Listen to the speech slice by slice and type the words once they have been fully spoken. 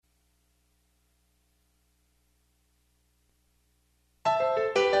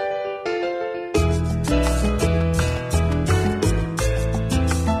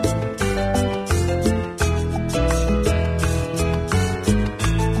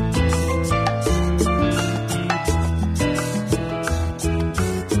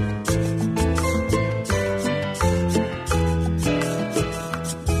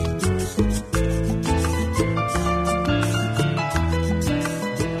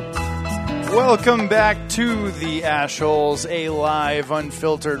Welcome back to the Ashholes, a live,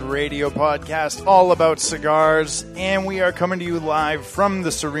 unfiltered radio podcast all about cigars. And we are coming to you live from the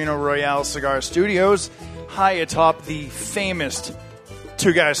Serino Royale Cigar Studios, high atop the famous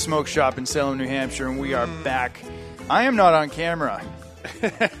Two Guys Smoke Shop in Salem, New Hampshire. And we are back. I am not on camera.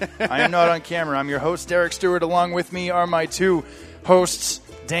 I'm your host, Derek Stewart. Along with me are my two hosts,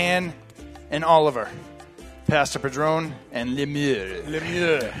 Dan and Oliver. Pastor Padron and Lemieux.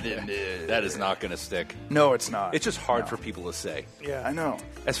 That is not going to stick. No, it's not. It's just hard for people to say. Yeah, I know.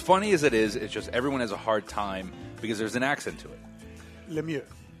 As funny as it is, it's just everyone has a hard time because there's an accent to it. Lemieux.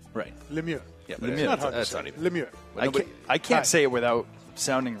 Right. Lemieux. Yeah, but it's not hard to say. Not even. Lemieux. I can't say it without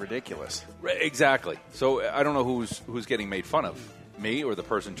sounding ridiculous. Right, exactly. So I don't know who's getting made fun of, me or the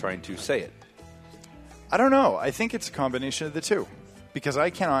person trying to say it. I don't know. I think it's a combination of the two because I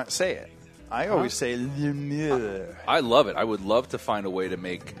cannot say it. I always say Lemieux. I love it. I would love to find a way to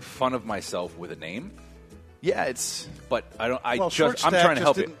make fun of myself with a name. Yeah, it's. But I don't. Well, I'm trying to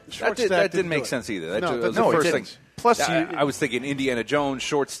help you. That didn't make sense either. That was the first thing. Plus, I was thinking Indiana Jones,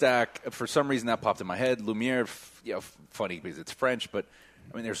 short stack. For some reason, that popped in my head. Lumiere, funny because it's French, but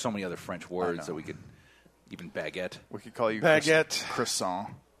I mean, there's so many other French words that we could even baguette. We could call you baguette, croissant.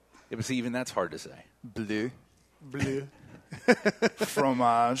 Yeah, but see, even that's hard to say. Bleu.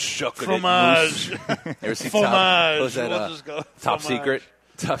 Fromage. Chocolate Fromage. Ever see Fromage. Top Secret?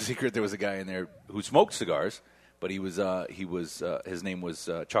 Top Secret. There was a guy in there who smoked cigars, but his name was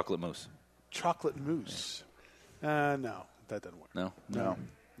Chocolate Mousse. Chocolate mousse. No, that doesn't work. No.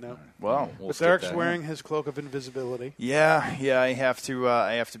 Well, we'll but Derek's wearing his cloak of invisibility. Yeah. I have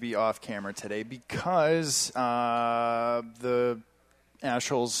to be off camera today because the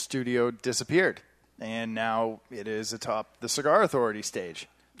Ashholes studio disappeared. And now it is atop the Cigar Authority stage.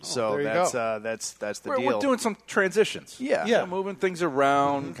 So that's the deal. We're doing some transitions. Yeah. We're moving things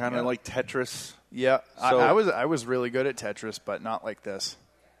around, kind of like Tetris. Yeah. So, I was really good at Tetris, but not like this.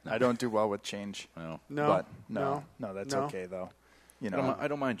 I don't do well with change. No, that's okay though. You know, I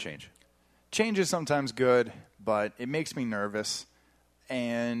don't mind change. Change is sometimes good, but it makes me nervous,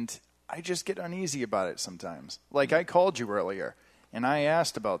 and I just get uneasy about it sometimes. Like I called you earlier, and I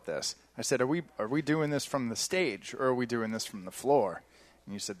asked about this. I said, are we doing this from the stage, or are we doing this from the floor?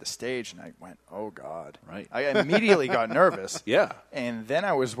 And you said the stage, and I went, oh, God. Right. I immediately got nervous. Yeah. And then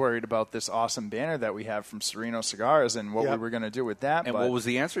I was worried about this awesome banner that we have from Serino Cigars and what we were going to do with that. And what was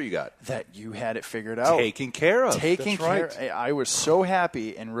the answer you got? That you had it figured out. Taken care of. Taken care That's of. I was so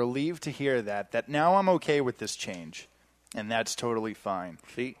happy and relieved to hear that now I'm okay with this change. And that's totally fine.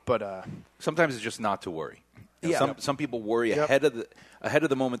 See? But sometimes it's just not to worry. Yeah. Some people worry ahead of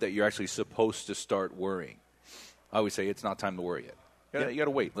the moment that you're actually supposed to start worrying. I always say it's not time to worry yet. You got to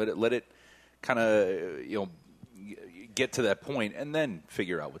wait. Let it kind of get to that point and then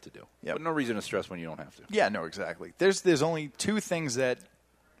figure out what to do. Yep. But no reason to stress when you don't have to. Yeah, no, exactly. There's only two things that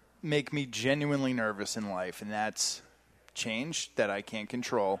make me genuinely nervous in life, and that's change that I can't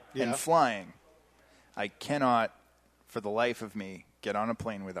control and flying. I cannot, for the life of me, get on a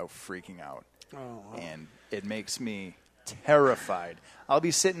plane without freaking out. Oh, wow. And it makes me terrified. I'll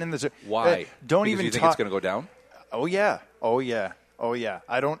be sitting in the... Why? Don't because even you think it's going to go down? Oh yeah.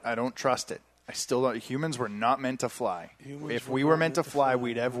 I don't trust it. I still don't. Humans were not meant to fly. If we were meant to fly,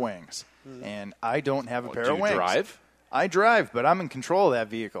 we'd have wings. And I don't have a pair of wings. Do you drive? I drive, but I'm in control of that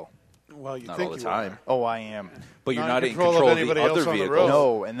vehicle. Well, you not think all the you time. Oh, I am. But you're not in control control of of the anybody else other on the vehicle. road.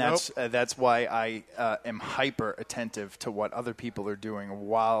 No, and that's why I am hyper attentive to what other people are doing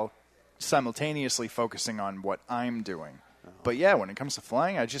while simultaneously focusing on what I'm doing. But yeah, when it comes to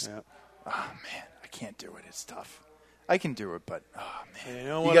flying, I just, I can't do it. It's tough. I can do it, but man, you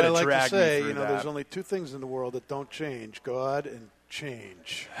know what I like to say? There's only two things in the world that don't change: God and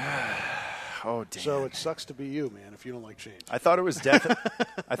change. Oh, damn. So it sucks to be you, man, if you don't like change. I thought it was death.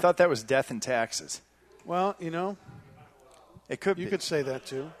 I thought that was death and taxes. Well, it could. You be. could say that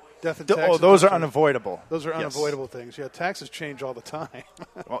too. Death and taxes. Oh, those are unavoidable. Those are unavoidable things. Yeah, taxes change all the time.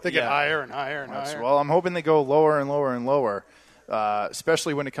 Well, they get higher and higher and higher. Well, I'm hoping they go lower and lower and lower,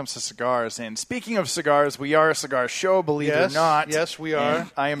 especially when it comes to cigars. And speaking of cigars, we are a cigar show, believe it or not. Yes, we are.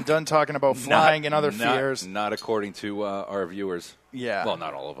 And I am done talking about flying and other fears. Not according to our viewers. Yeah. Well,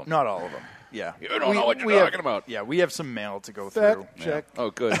 not all of them. Not all of them. Yeah. You don't know what you're talking about. Yeah, we have some mail to go Fact through. check. Yeah. Oh,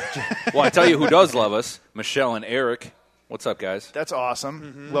 good. Well, I tell you who does love us, Michelle and Eric. What's up, guys? That's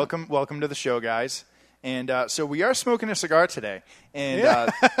awesome. Mm-hmm. Welcome to the show, guys. And so we are smoking a cigar today,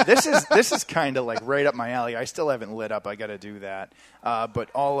 and this is kind of like right up my alley. I still haven't lit up. I got to do that. But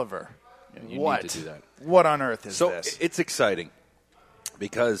Oliver, you what? need to do that. What on earth is this? So it's exciting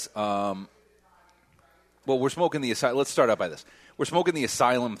because, we're smoking the Asylum. Let's start out by this. We're smoking the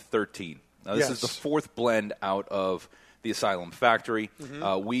Asylum 13. Now, this is the fourth blend out of the Asylum factory.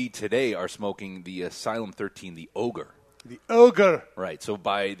 We today are smoking the Asylum 13, the Ogre. The Ogre. Right. So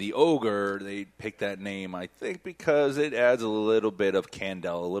by the Ogre, they picked that name, I think, because it adds a little bit of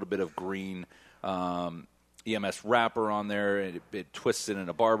candela, a little bit of green EMS wrapper on there. It twists it in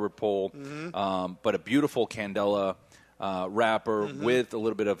a barber pole. But a beautiful candela wrapper with a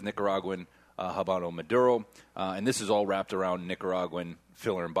little bit of Nicaraguan Habano Maduro. And this is all wrapped around Nicaraguan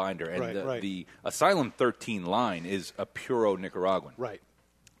filler and binder. And the Asylum 13 line is a puro Nicaraguan. Right.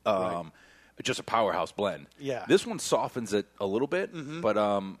 Just a powerhouse blend. Yeah. This one softens it a little bit,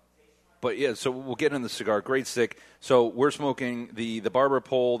 but yeah, so we'll get in the cigar. Great stick. So we're smoking the barber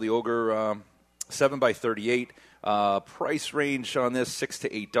pole, the Ogre 7x38. Price range on this, $6 to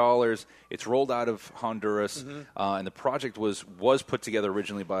 $8. It's rolled out of Honduras, and the project was put together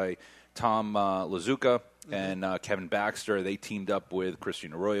originally by Tom Lazuka and Kevin Baxter. They teamed up with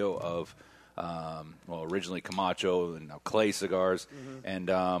Christian Arroyo of, originally Camacho and now Clay Cigars,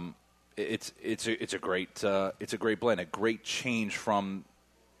 and it's a great blend, a great change from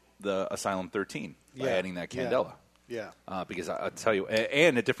the Asylum 13 by adding that candela. Yeah. Because I'll tell you,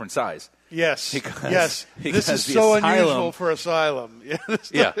 and a different size. Yes. Because This is so unusual for Asylum.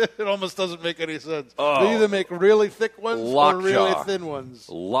 It almost doesn't make any sense. They either make really thick ones or really thin ones.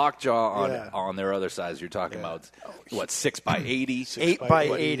 Lockjaw on their other size. You're talking about, 6x80?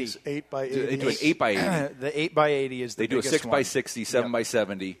 8x80. 8x80. They do an 8x80. The 8x80 is the biggest one. They do a 6x60,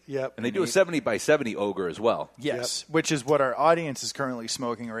 7x70. Yep. And they do a 70x70 Ogre as well. Yes, which is what our audience is currently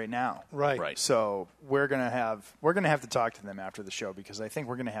smoking right now. Right. So we're gonna have to talk to them after the show because I think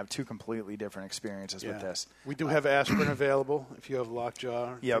we're gonna have two completely different experiences with this. We do have aspirin available if you have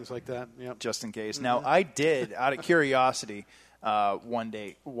lockjaw, things like that. Yep. Just in case. Now, I did, out of curiosity, one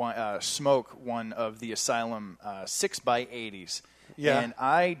day smoke one of the Asylum 6x80s. Yeah. And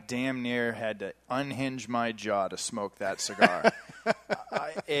I damn near had to unhinge my jaw to smoke that cigar.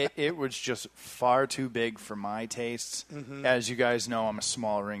 It was just far too big for my tastes. As you guys know, I'm a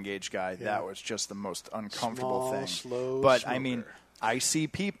small ring gauge guy. Yeah. That was just the most uncomfortable thing. Slow but smoker. I mean, I see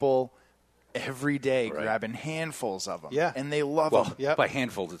people every day grabbing handfuls of them. Yeah. And they love them. Well, by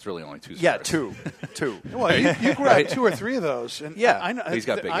handfuls, it's really only two cigars. Yeah, two. Well, you grab 2 or 3 of those. And I know, he's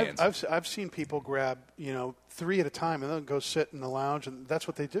got big hands. I've seen people grab 3 at a time and then go sit in the lounge, and that's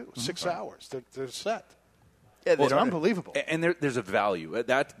what they do. 6 hours. They're set. Yeah, it's unbelievable. And there's a value.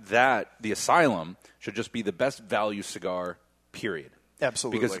 That the Asylum should just be the best value cigar, period.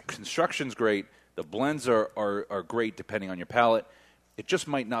 Absolutely. Because construction's great. The blends are great depending on your palate. It just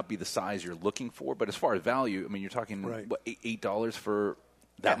might not be the size you're looking for, but as far as value, I mean, you're talking what, $8 for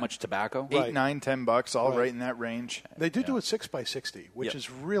that much tobacco? $8, $9, $10, all right in that range. They do a 6x60, which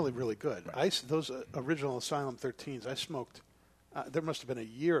is really, really good. Those original Asylum 13s, I smoked. There must have been a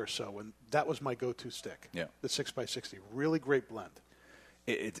year or so when that was my go-to stick. Yeah, the 6x60, really great blend.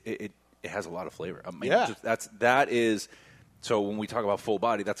 It has a lot of flavor. I mean, that is. So when we talk about full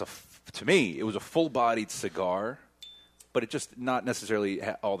body, to me, it was a full-bodied cigar. But it's just not necessarily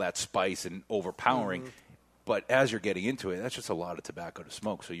all that spice and overpowering. But as you're getting into it, that's just a lot of tobacco to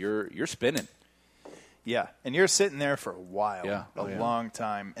smoke. So you're spinning. Yeah, and you're sitting there for a while, a long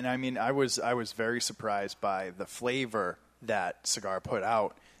time. And I mean, I was very surprised by the flavor that cigar put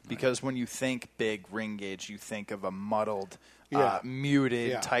out because when you think big ring gauge, you think of a muddled,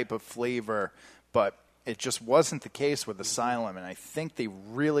 muted type of flavor. But it just wasn't the case with Asylum, and I think they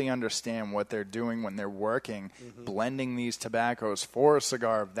really understand what they're doing when they're working, blending these tobaccos for a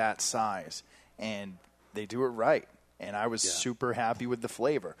cigar of that size, and they do it right. And I was super happy with the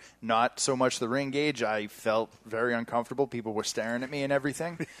flavor. Not so much the ring gauge. I felt very uncomfortable. People were staring at me and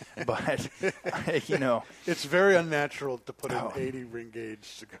everything. But, It's very unnatural to put an 80 ring gauge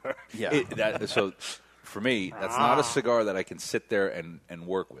cigar. Yeah. So for me, that's not a cigar that I can sit there and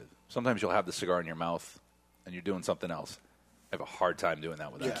work with. Sometimes you'll have the cigar in your mouth, and you're doing something else. I have a hard time doing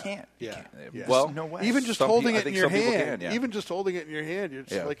that with that. You can't. Yeah. Well, no way. Even just holding it in your can, hand. yeah. Even just holding it in your hand, you're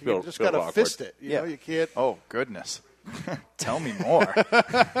just you just feel got to fist it. You know, you can't. Oh, goodness. Tell me more.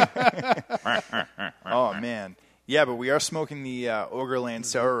 Oh, man. Yeah, but we are smoking the Ogre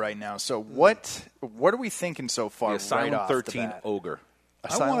Lancero right now. So what are we thinking so far? The Asylum right 13 off the bat? Ogre.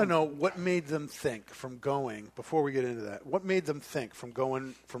 I want to know what made them think from going, before we get into that, what made them think from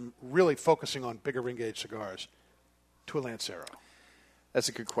going from really focusing on bigger ring gauge cigars to a Lancero? That's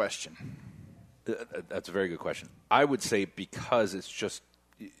a good question. That's a very good question. I would say because it's just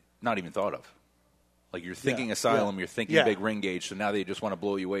not even thought of. Like you're thinking Asylum, you're thinking big ring gauge, so now they just want to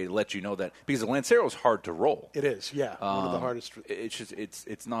blow you away to let you know that because the Lancero is hard to roll. It is, one of the hardest. It's just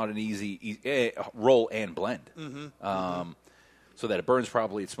it's not an easy roll and blend. so that it burns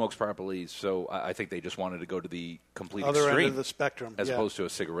properly, it smokes properly. So I think they just wanted to go to the complete other extreme end of the spectrum, as opposed to a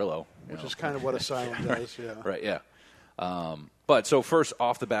cigarillo, which is kind of what Asylum does. Yeah, right. Yeah. But so first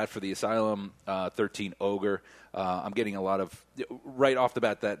off the bat for the Asylum 13 Ogre, I'm getting a lot of right off the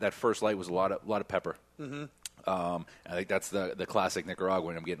bat. That first light was a lot of pepper. Mm-hmm. I think that's the classic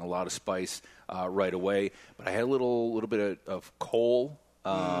Nicaraguan. I'm getting a lot of spice right away, but I had a little bit of coal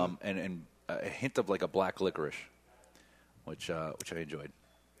and a hint of like a black licorice, which I enjoyed.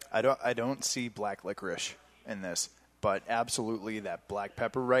 I don't see black licorice in this, but absolutely that black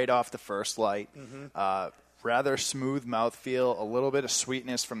pepper right off the first light. Mm-hmm. Rather smooth mouthfeel, a little bit of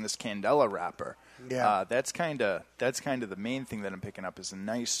sweetness from this Candela wrapper. Yeah, that's kind of the main thing that I'm picking up is a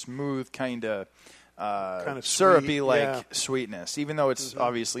nice smooth kind of syrupy sweetness. Even though it's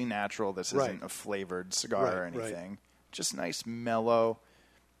obviously natural, this isn't a flavored cigar or anything. Right. Just nice, mellow,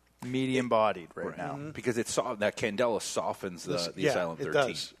 medium bodied right now. Mm-hmm. Because it's that Candela softens the Asylum 13. It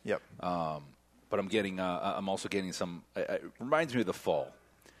does. Yep. But I'm also getting some. It reminds me of the fall.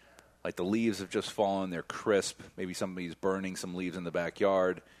 Like the leaves have just fallen, they're crisp. Maybe somebody's burning some leaves in the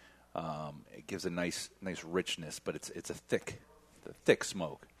backyard. It gives a nice richness, but it's a thick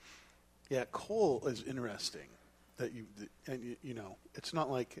smoke. Yeah, coal is interesting. It's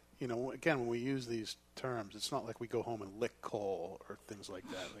not like again when we use these terms, it's not like we go home and lick coal or things like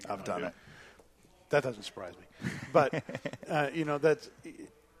that. I've done it. That doesn't surprise me, but that's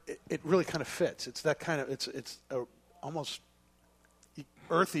it really kind of fits. It's that kind of it's almost.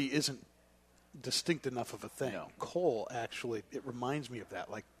 Earthy isn't distinct enough of a thing. No. Coal, actually, it reminds me of that.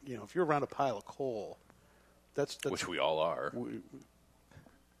 Like, if you're around a pile of coal, that's which we all are.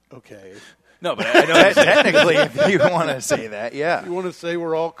 Okay. No, but I know technically, if you want to say that, yeah. You want to say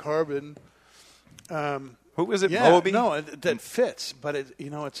we're all carbon. Who was it? Yeah, Moby? No, that fits. But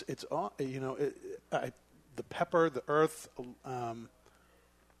it's all the pepper, the earth.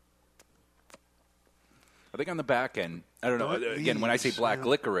 I think on the back end, I don't know. Again, when I say black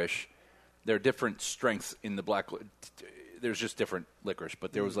licorice, there are different strengths in the black. There's just different licorice,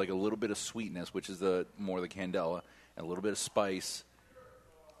 but there was like a little bit of sweetness, which is more the Candela, and a little bit of spice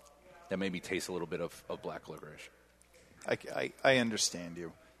that made me taste a little bit of black licorice. I understand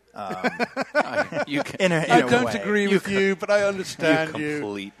you. I don't agree with you, but I understand you.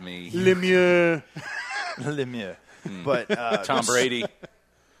 Complete me. Le mieux. But Tom Brady.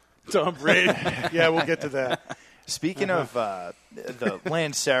 Tom Brady. Yeah, we'll get to that. Speaking of the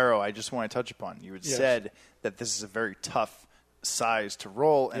Lancero, I just want to touch upon. You had said that this is a very tough size to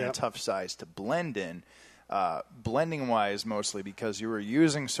roll and a tough size to blend in. Blending-wise, mostly because you were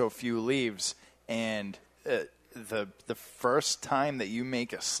using so few leaves, and the first time that you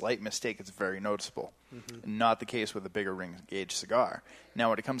make a slight mistake, it's very noticeable. Mm-hmm. Not the case with a bigger ring-gauge cigar. Now,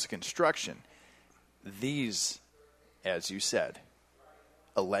 when it comes to construction, these, as you said,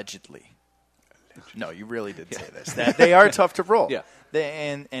 allegedly. No, you really did say this. That they are tough to roll. Yeah.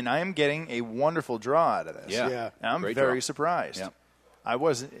 And I am getting a wonderful draw out of this. Yeah. And I'm very surprised. Yeah. I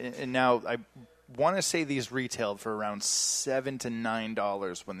wasn't. And now I want to say these retailed for around $7 to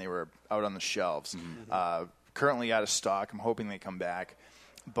 $9 when they were out on the shelves. Mm-hmm. Currently out of stock. I'm hoping they come back.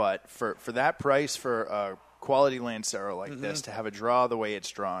 But for that price, for a quality Lancero like this, to have a draw the way it's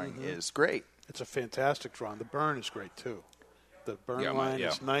drawing is great. It's a fantastic draw. And the burn is great, too. The burn line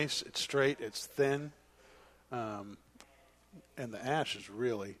is nice. It's straight. It's thin. And the ash is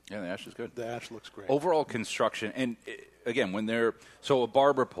really... Yeah, the ash is good. The ash looks great. Overall construction, and again, when they're... So a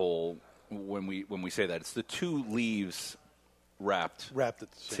barber pole, when we say that, it's the two leaves wrapped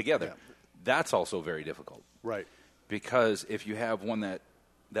together. Yeah. That's also very difficult. Right. Because if you have one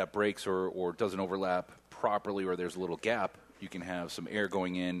that breaks or doesn't overlap properly or there's a little gap, you can have some air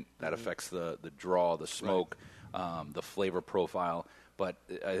going in. That affects the draw, the smoke, the flavor profile. But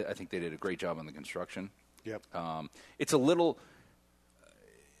I think they did a great job on the construction. Yep. It's a little...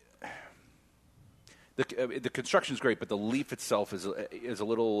 The construction is great, but the leaf itself is a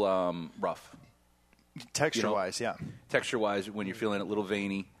little rough. Texture-wise, yeah. Texture-wise, when you're feeling it, a little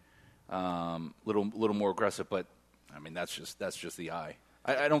veiny, little more aggressive. But I mean, that's just the eye.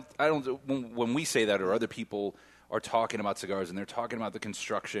 I don't. When we say that, or other people are talking about cigars and they're talking about the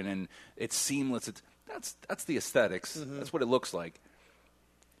construction and it's seamless. That's the aesthetics. Mm-hmm. That's what it looks like.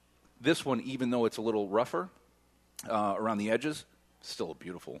 This one, even though it's a little rougher around the edges, still a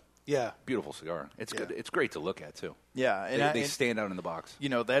beautiful cigar. It's good. It's great to look at too. Yeah, and they stand out in the box. You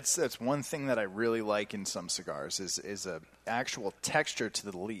know, that's one thing that I really like in some cigars is a actual texture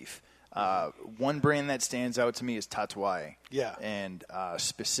to the leaf. One brand that stands out to me is Tatuaje. Yeah, and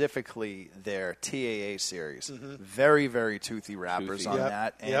specifically their TAA series. Mm-hmm. Very, very toothy wrappers on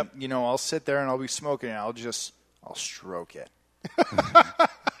that. And you know, I'll sit there and I'll be smoking and I'll stroke it.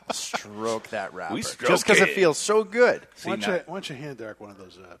 Stroke that wrapper. We stroke just because it feels so good. Why don't you hand Derek one of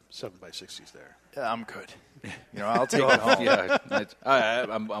those 7x60s there? I'm good. I'll take it home. Yeah,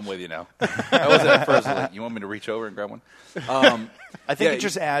 I'm with you now. I wasn't at first. You want me to reach over and grab one? I think it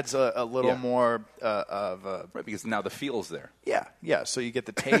just adds a little more of right, because now the feel's there. Yeah. So you get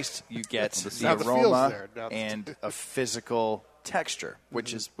the taste, you get the aroma, and a physical texture,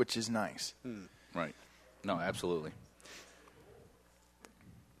 which is nice. Right. No, absolutely.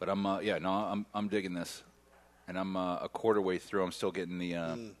 But I'm digging this, and I'm a quarter way through. I'm still getting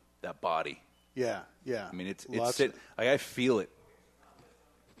the that body. Yeah. I mean, I feel it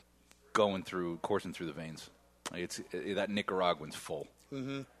coursing through the veins. That Nicaraguan's full.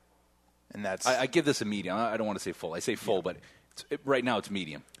 Mm-hmm. And that's I give this a medium. I don't want to say full. I say full, but right now it's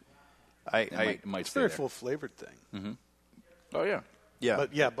medium. It might it's stay a very there. full flavored thing. Mm-hmm. Oh yeah.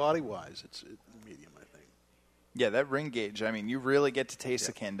 But body wise, it's medium. Yeah, that ring gauge, I mean, you really get to taste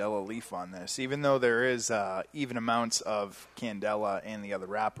the Candela leaf on this. Even though there is even amounts of Candela and the other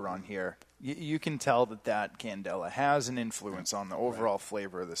wrapper on here, you can tell that Candela has an influence on the overall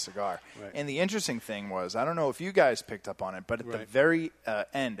flavor of the cigar. Right. And the interesting thing was, I don't know if you guys picked up on it, but at the very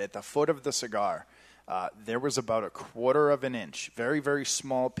end, at the foot of the cigar, there was about 1/4 of an inch, very, very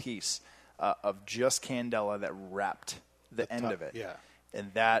small piece of just Candela that wrapped the end of it. Yeah.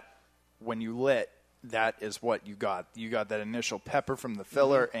 And that, when you lit, that is what you got. You got that initial pepper from the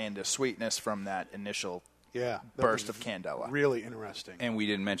filler and a sweetness from that initial burst of Candela. Really interesting. And we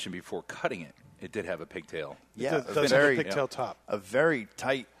didn't mention before cutting it, it did have a pigtail. Yeah, it does have a pigtail top. A very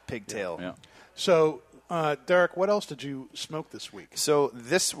tight pigtail. Yeah. So, Derek, what else did you smoke this week? So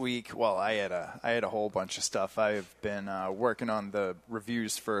this week, well, I had a whole bunch of stuff. I've been working on the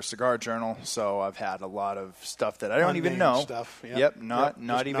reviews for Cigar Journal, so I've had a lot of stuff that I don't even know. Stuff. Yep,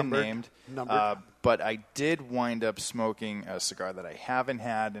 not even named. Numbered. But I did wind up smoking a cigar that I haven't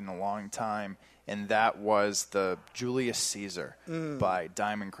had in a long time, and that was the Julius Caesar by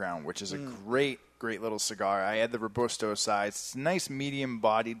Diamond Crown, which is a great little cigar. I had the Robusto size. It's a nice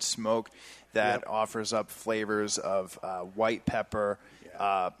medium-bodied smoke that offers up flavors of white pepper,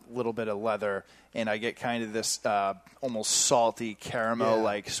 a little bit of leather, and I get kind of this almost salty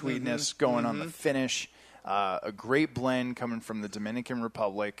caramel-like sweetness going on the finish. A great blend coming from the Dominican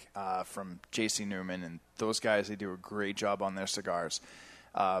Republic, from J.C. Newman, and those guys, they do a great job on their cigars.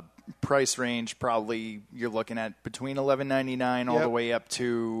 Price range, probably you're looking at between $11.99 all the way up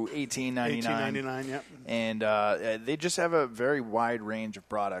to $18.99. $18.99, yep. And they just have a very wide range of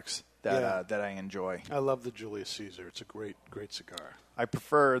products that I enjoy. I love the Julius Caesar. It's a great cigar. I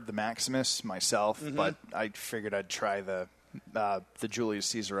prefer the Maximus myself, but I figured I'd try the Julius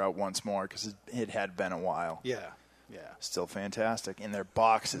Caesar out once more because it had been a while. Yeah. Still fantastic. And their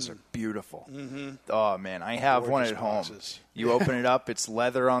boxes are beautiful. Oh, man. I have one at home. Boxes. You open it up, it's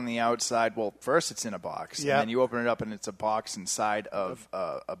leather on the outside. Well, first it's in a box. And then you open it up, and it's a box inside of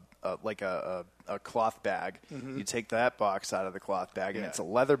a cloth bag. You take that box out of the cloth bag, and it's a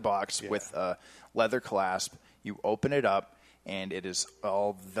leather box with a leather clasp. You open it up, and it is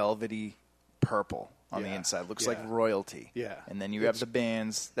all velvety purple on the inside. Looks like royalty. Yeah. And then you have the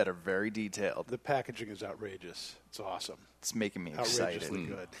bands that are very detailed. The packaging is outrageous. It's awesome. It's making me excited. Outrageously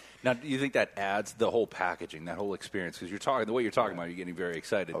good. Now, do you think that adds the whole packaging, that whole experience? Because the way you're talking about it, you're getting very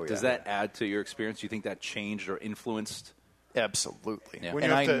excited. Does that add to your experience? Do you think that changed or influenced? Absolutely. Yeah.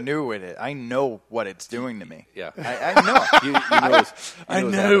 And I knew it. I know what it's doing to me. Yeah. I know. I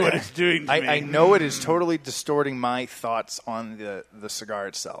know what it's doing to me. I know it is totally distorting my thoughts on the cigar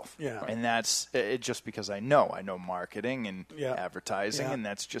itself. Yeah. And that's it just because I know marketing and advertising, and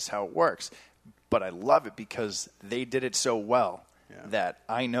that's just how it works. But I love it because they did it so well that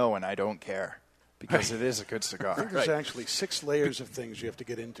I know and I don't care. Because it is a good cigar. I think there's actually 6 layers of things you have to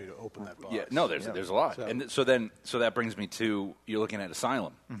get into to open that box. Yeah, no, there's a lot. So that brings me to, you're looking at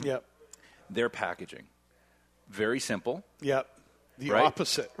Asylum. Yep. Their packaging, very simple. Yep. The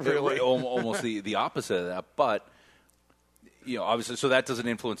opposite, really. Almost the opposite of that. But, obviously, so that doesn't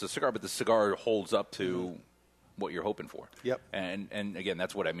influence the cigar, but the cigar holds up to what you're hoping for. Yep. And again,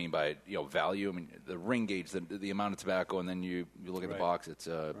 that's what I mean by value. I mean, the ring gauge, the amount of tobacco, and then you look at the box. It's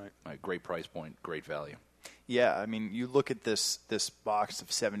a great price point, great value. Yeah, I mean, you look at this box of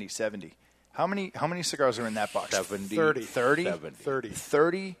 70/70. How many cigars are in that box? 70. 30.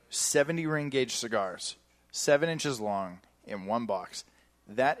 30. 70 ring gauge cigars, 7 inches long in one box.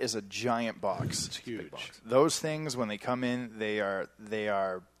 That is a giant box. It's huge. Those things, when they come in, they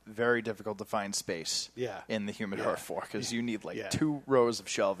are very difficult to find space in the humidor for, because you need 2 rows of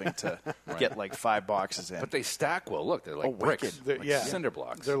shelving to get 5 boxes in. But they stack well. Look, they're like bricks, wicked. cinder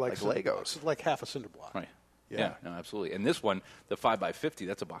blocks. They're like Legos. It's like half a cinder block. Right. Yeah, no, absolutely. And this one, the 5x50,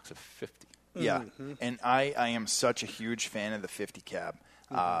 that's a box of 50. Yeah, and I am such a huge fan of the 50 cab.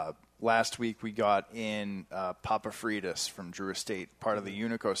 Last week we got in Papa Fritas from Drew Estate, part of the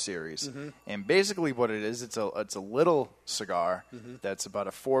Unico series, and basically what it is, it's a little cigar that's about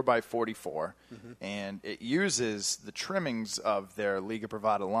a 4x44, and it uses the trimmings of their Liga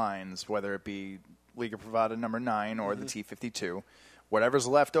Privada lines, whether it be Liga Privada number 9 or the T52. Whatever's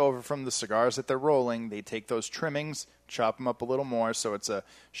left over from the cigars that they're rolling, they take those trimmings, chop them up a little more, so it's a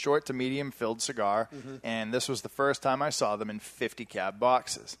short to medium filled cigar. And this was the first time I saw them in 50 cab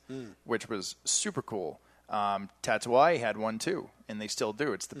boxes, which was super cool. Tatuai had one too, and they still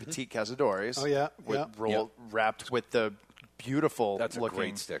do. It's the Petite Cazadores. Oh yeah, wrapped with the beautiful That's looking. a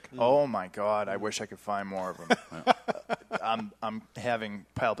great stick. Oh my God! I wish I could find more of them. I'm having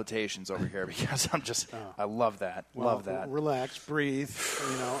palpitations over here because I love that. Love that. Relax, breathe.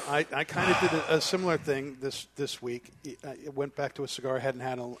 I kind of did a similar thing this week. I went back to a cigar I hadn't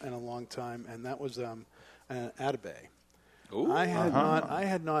had in a long time, and that was an Atabey. Ooh. I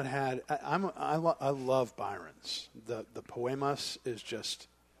had not had. I love Byron's. The Poemas is just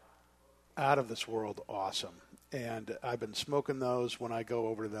out of this world awesome, and I've been smoking those when I go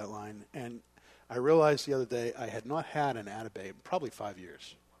over to that line. And I realized the other day I had not had an Atabey in probably 5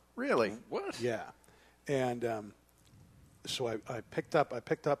 years. Really? What? Yeah, and so I picked up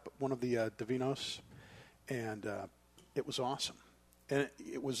one of the Divinos, and it was awesome, and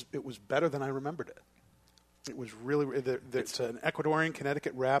it was better than I remembered it. It was really. It's an Ecuadorian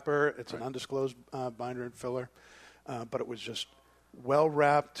Connecticut wrapper. It's an undisclosed binder and filler, but it was just well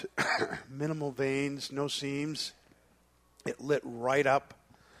wrapped, minimal veins, no seams. It lit right up,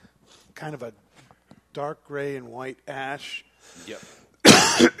 kind of a dark gray and white ash. Yep.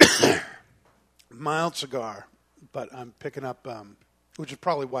 Mild cigar, but I'm picking up, which is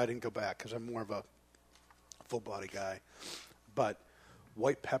probably why I didn't go back, because I'm more of a full body guy. But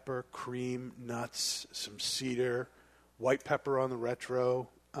white pepper, cream, nuts, some cedar, white pepper on the retro.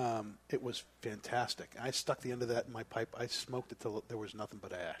 It was fantastic. I stuck the end of that in my pipe. I smoked it till there was nothing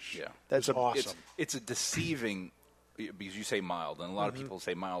but ash. Yeah, that's awesome. It's a deceiving, because you say mild, and a lot of people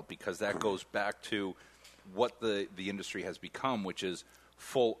say mild because that goes back to what the industry has become, which is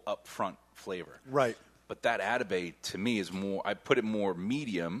full upfront flavor. Right. But that Atabey to me is more. I put it more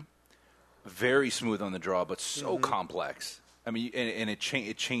medium, very smooth on the draw, but so complex. I mean, and it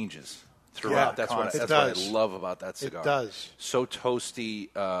changes throughout. Yeah, that's what I love about that cigar. It does. So toasty,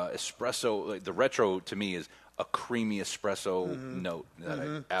 espresso. Like the retro to me is a creamy espresso note that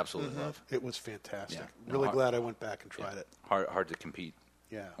I absolutely love. It was fantastic. Yeah. Really glad I went back and tried it. Hard to compete.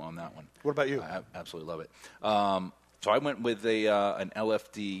 Yeah. On that one. What about you? I absolutely love it. So I went with an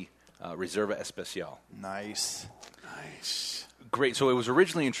LFD Reserva Especial. Nice. Great. So it was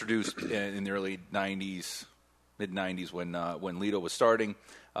originally introduced in the early 90s, mid-90s when Lido was starting.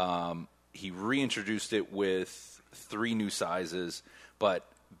 He reintroduced it with 3 new sizes, but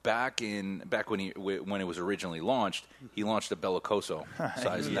back when it was originally launched, he launched a Bellicoso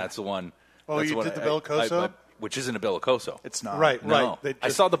size, and that's the one. Oh, you did the Bellicoso? Which isn't a Bellicoso. It's not. Right, No. right. I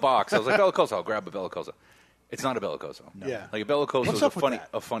saw the box. I was like, Bellicoso, I'll grab a Bellicoso. It's not a Bellicoso. No. Yeah. Like a Bellicoso What's is up with that?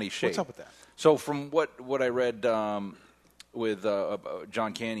 a funny shape. What's up with that? So from what I read with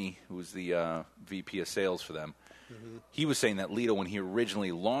John Canny, who was the VP of sales for them, he was saying that Lido, when he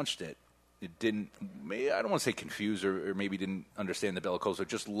originally launched it, it didn't, I don't want to say confuse or maybe didn't understand the Bellicoso,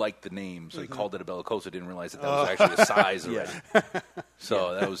 just liked the name, so he called it a Bellicoso, didn't realize that was actually a size already.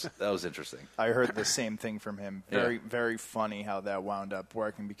 So that was interesting. I heard the same thing from him. Very funny how that wound up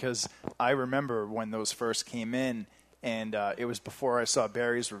working, because I remember when those first came in, and it was before I saw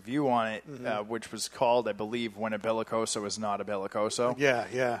Barry's review on it, which was called, I believe, When a Bellicoso is Not a Bellicoso.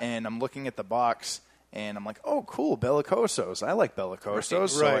 Yeah. And I'm looking at the box, and I'm like, oh, cool, Bellicosos. I like Bellicosos. Right.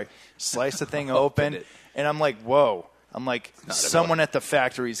 So I slice the thing open, and I'm like, whoa. I'm like, someone at the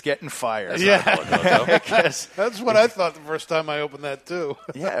factory's getting fired. Yeah. That's what I thought the first time I opened that, too.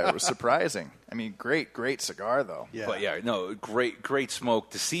 Yeah, it was surprising. I mean, great cigar, though. Yeah. But great smoke,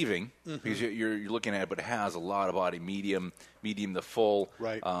 deceiving, because you're looking at it, but it has a lot of body, medium to full.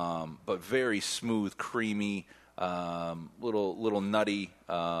 Right. But very smooth, creamy, little nutty,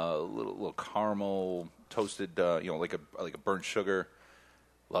 little caramel, toasted, like a burnt sugar.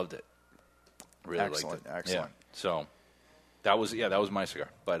 Loved it. Really liked it. Excellent. Yeah. So that was my cigar,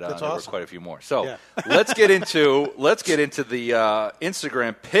 but there were quite a few more. So let's get into the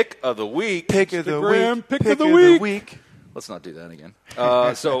Instagram pick of the week. Pick of the week. Let's not do that again.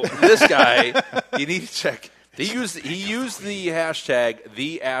 So this guy, you need to check. He used the hashtag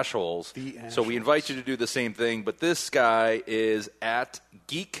the Ashholes. So we invite you to do the same thing. But this guy is at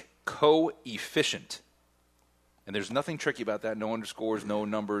Geek Coefficient. And there's nothing tricky about that. No underscores, no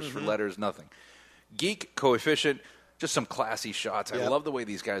numbers for letters, nothing. Geek, coefficient, just some classy shots. I love the way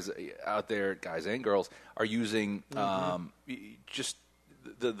these guys out there, guys and girls, are using just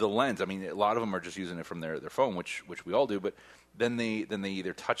the lens. I mean, a lot of them are just using it from their phone, which we all do, but then they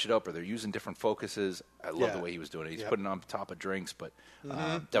either touch it up or they're using different focuses. I love the way he was doing it. He's putting it on top of drinks, but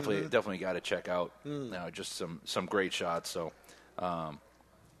definitely got to check out just some great shots. So,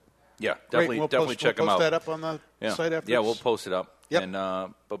 definitely check them out. We'll post that up on the site after. Yeah, we'll post it up. Yep. And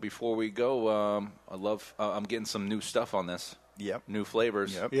but before we go, I'm getting some new stuff on this. Yep. New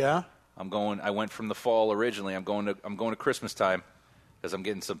flavors. Yep. Yeah. I went from the fall originally. I'm going to Christmas time because I'm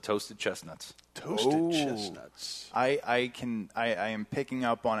getting some toasted chestnuts. Toasted chestnuts. I am picking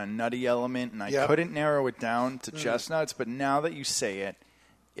up on a nutty element, and I couldn't narrow it down to chestnuts, but now that you say it,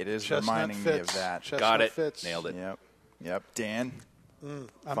 it is reminding me of that. Chestnut Got it. fits. Nailed it. Yep. Dan?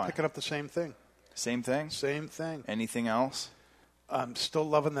 I'm picking up the same thing. Same thing? Same thing. Anything else? I'm still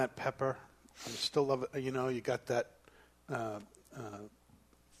loving that pepper. I'm still loving, you got that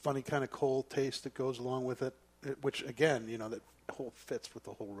funny kind of coal taste that goes along with it, which, again, that whole fits with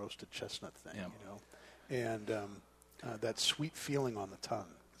the whole roasted chestnut thing, and that sweet feeling on the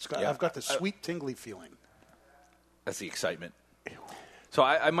tongue. I've got the sweet, tingly feeling. That's the excitement. So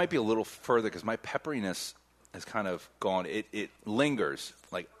I might be a little further because my pepperiness has kind of gone. It lingers.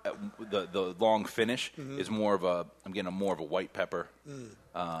 Like the long finish is more of I'm getting more of a white pepper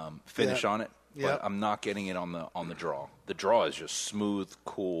finish on it. But I'm not getting it on the draw. The draw is just smooth,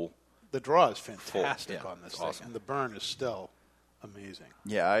 cool. The draw is fantastic on this thing, awesome. and the burn is still amazing.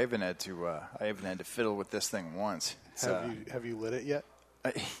 Yeah, I haven't had to fiddle with this thing once. Have you lit it yet?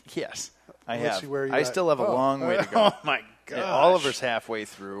 Yes, I Let's have. see where you're I at. still have a long way to go. Oh my God! Oliver's halfway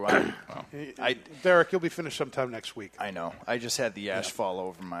through. Derek, you'll be finished sometime next week. I know. I just had the ash fall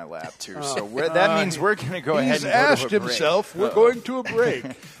over my lap too, so that means we're going to go ahead and He's go ashed to a break. himself. We're going to a break.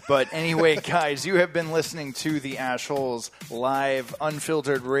 But anyway, guys, you have been listening to the Ash Holes live,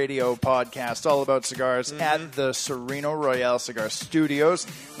 unfiltered radio podcast all about cigars at the Serino Royale Cigar Studios.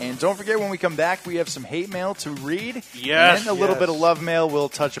 And don't forget, when we come back, we have some hate mail to read. Yes. And a little bit of love mail. We'll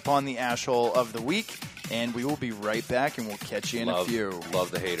touch upon the Ash Hole of the week. And we will be right back, and we'll catch you in a few.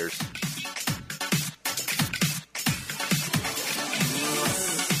 Love the haters.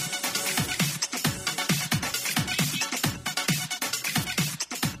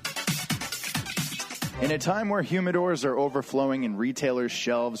 In a time where humidors are overflowing and retailers'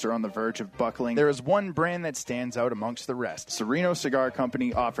 shelves are on the verge of buckling, there is one brand that stands out amongst the rest. Serino Cigar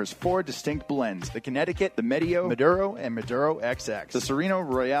Company offers 4 distinct blends: the Connecticut, the Medio, Maduro, and Maduro XX. The Serino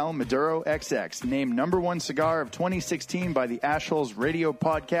Royale Maduro XX, named #1 cigar of 2016 by the Ash Holes Radio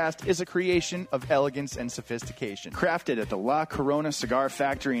Podcast, is a creation of elegance and sophistication. Crafted at the La Corona Cigar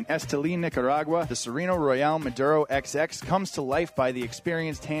Factory in Esteli, Nicaragua, the Serino Royale Maduro XX comes to life by the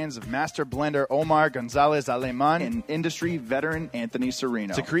experienced hands of master blender Omar Gonzalez Aleman and industry veteran Anthony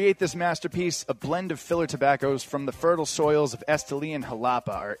Serino. To create this masterpiece, a blend of filler tobaccos from the fertile soils of Esteli and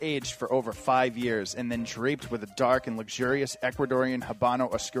Jalapa are aged for over 5 years and then draped with a dark and luxurious Ecuadorian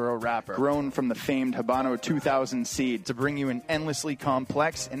Habano Oscuro wrapper, grown from the famed Habano 2000 seed to bring you an endlessly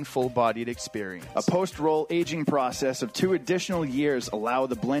complex and full-bodied experience. A post-roll aging process of 2 additional years allow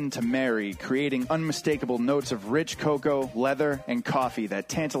the blend to marry, creating unmistakable notes of rich cocoa, leather, and coffee that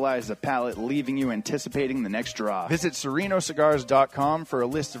tantalize the palate, leaving you anticipating the next draw. Visit SerinoCigars.com for a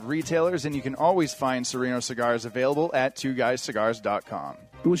list of retailers, and you can always find Serino Cigars available at twoguyscigars.com.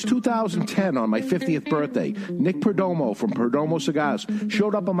 It was 2010 on my 50th birthday. Nick Perdomo from Perdomo Cigars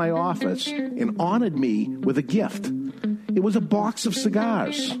showed up in my office and honored me with a gift. It was a box of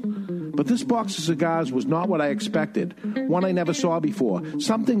cigars. But this box of cigars was not what I expected. One I never saw before.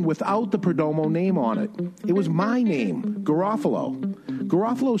 Something without the Perdomo name on it. It was my name, Garofalo.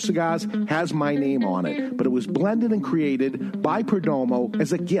 Garofalo Cigars has my name on it, but it was blended and created by Perdomo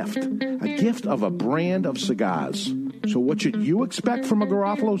as a gift of a brand of cigars. So what should you expect from a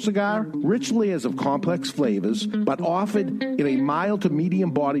Garofalo cigar? Rich layers of complex flavors, but offered in a mild to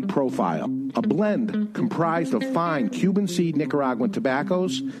medium body profile. A blend comprised of fine Cuban seed Nicaraguan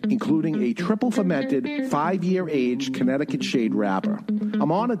tobaccos, including a triple fermented 5-year aged Connecticut shade wrapper.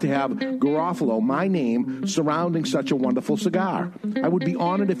 I'm honored to have Garofalo, my name, surrounding such a wonderful cigar. I would be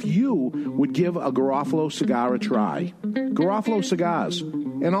honored if you would give a Garofalo cigar a try. Garofalo Cigars,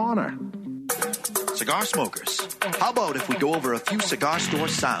 an honor. Cigar smokers, how about if we go over a few cigar store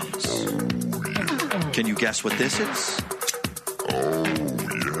sounds? Can you guess what this is? Oh,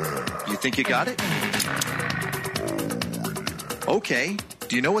 yeah. You think you got it? Okay,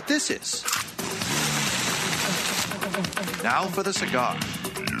 do you know what this is? Now for the cigar.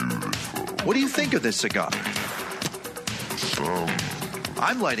 What do you think of this cigar?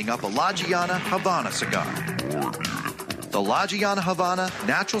 I'm lighting up a La Giana Havana cigar. The La Giana Havana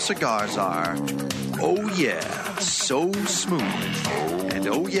natural cigars are, oh yeah, so smooth. And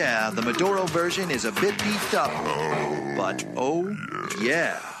oh yeah, the Maduro version is a bit beefed up. But oh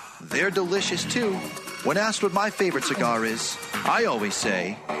yeah, they're delicious too. When asked what my favorite cigar is, I always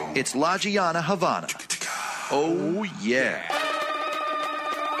say, it's La Giana Havana. Oh yeah.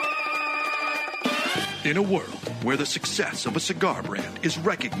 In a world where the success of a cigar brand is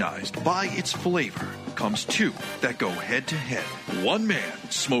recognized by its flavor, comes two that go head to head. One man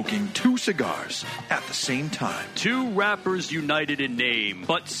smoking two cigars at the same time. Two rappers united in name,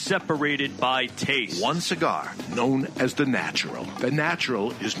 but separated by taste. One cigar known as the Natural. The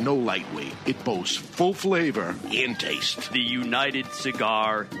Natural is no lightweight. It boasts full flavor and taste. The United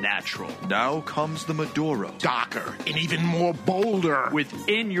Cigar Natural. Now comes the Maduro. Darker and even more bolder. With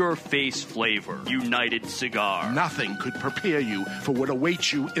in-your-face flavor. United Cigar. Nothing could prepare you for what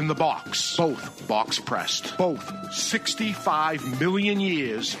awaits you in the box. Both box pressed. Both 65 million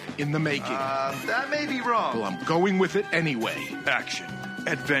years in the making. That may be wrong. Well, I'm going with it anyway. Action,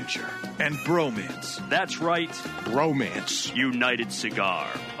 adventure, and bromance. That's right. Bromance. United Cigar.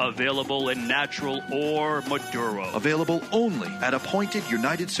 Available in Natural or Maduro. Available only at appointed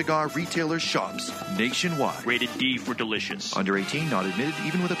United Cigar retailer shops nationwide. Rated D for delicious. Under 18, not admitted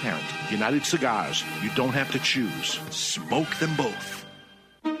even with a parent. United Cigars. You don't have to choose. Smoke them both.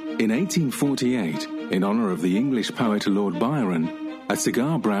 In 1848, in honor of the English poet Lord Byron, a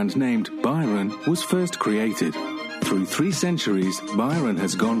cigar brand named Byron was first created. Through 3 centuries, Byron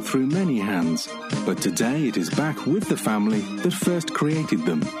has gone through many hands, but today it is back with the family that first created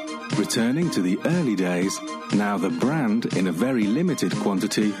them. Returning to the early days, now the brand, in a very limited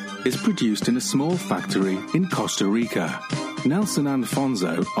quantity, is produced in a small factory in Costa Rica. Nelson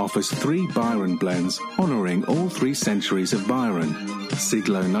Alfonso offers 3 Byron blends honoring all 3 centuries of Byron: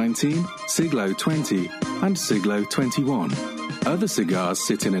 Siglo 19, Siglo 20, and Siglo 21. Other cigars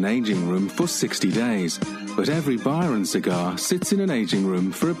sit in an aging room for 60 days, but every Byron cigar sits in an aging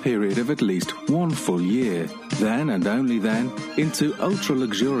room for a period of at least 1 full year. Then and only then, into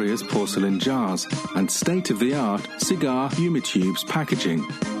ultra-luxurious porcelain jars and state-of-the-art cigar humitubes packaging.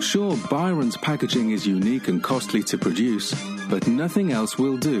 Sure, Byron's packaging is unique and costly to produce, but nothing else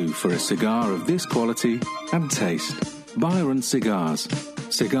will do for a cigar of this quality and taste. Byron Cigars.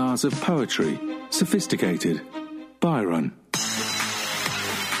 Cigars of poetry. Sophisticated. Byron.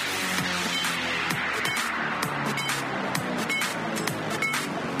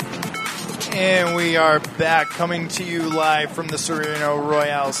 And we are back, coming to you live from the Serino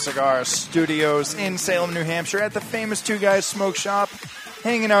Royale Cigar Studios in Salem, New Hampshire, at the famous Two Guys Smoke Shop.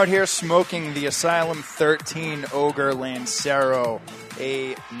 Hanging out here smoking the Asylum 13 Ogre Lancero.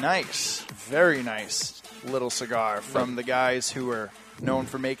 A nice, very nice little cigar from the guys who are known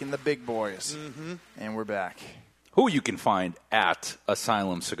for making the big boys. Mm-hmm. And we're back. Who you can find at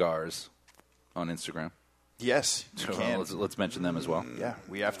Asylum Cigars on Instagram. Yes, you can. Let's mention them as well. Yeah,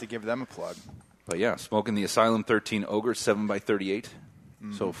 we have to give them a plug. But yeah, smoking the Asylum 13 Ogre 7x38.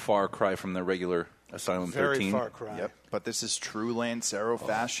 Mm-hmm. So far cry from the regular Asylum 13. Very far cry. Yep, but this is true Lancero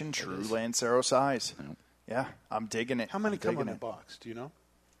fashion, true Lancero size. Yeah, I'm digging it. How many come in a box? Do you know?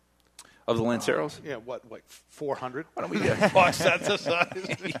 Of the Lanceros? Yeah, what, like 400? Why don't we get box that's the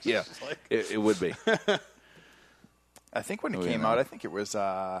size? Yeah, it would be. I think when it came out, I think it was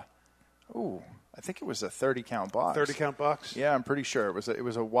I think it was a 30-count box. 30-count box? Yeah, I'm pretty sure. It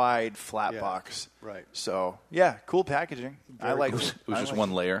was a wide, flat box. Right. So, yeah, cool packaging. I like it. It was just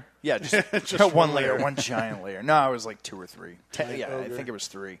one layer? Yeah, just one layer, one giant layer. No, it was like 2 or 3. I think it was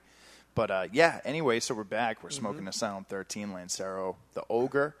 3. But, anyway, so we're back. We're smoking Asylum 13 Lancero, the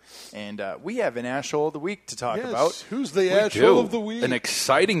Ogre. And we have an Ashhole of the Week to talk about. Who's the Ashhole of the Week? An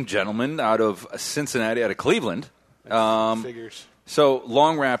exciting gentleman out of Cincinnati, out of Cleveland. Figures. So,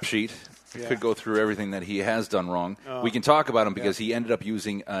 long rap sheet. Could go through everything that he has done wrong. We can talk about him because he ended up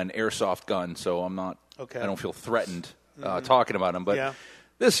using an airsoft gun, so I'm not. Okay. I don't feel threatened talking about him. But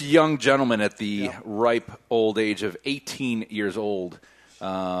this young gentleman at the ripe old age of 18 years old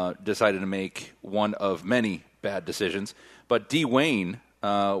decided to make one of many bad decisions. But D. Wayne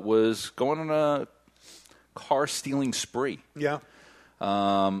was going on a car stealing spree. Yeah.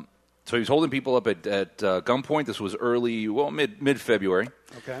 So he was holding people up at gunpoint. This was mid-February.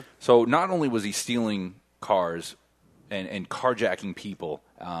 Okay. So not only was he stealing cars and carjacking people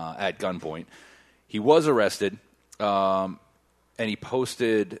at gunpoint, he was arrested, and he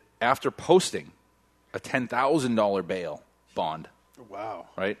posted, after posting, a $10,000 bail bond. Wow.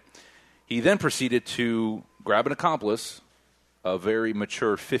 Right? He then proceeded to grab an accomplice, a very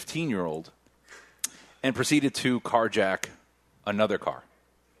mature 15-year-old, and proceeded to carjack another car.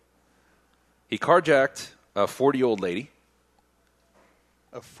 He carjacked a 40-year-old lady.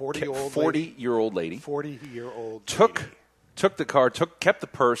 A 40-year-old 40-year-old lady. 40-year-old Took the car, kept the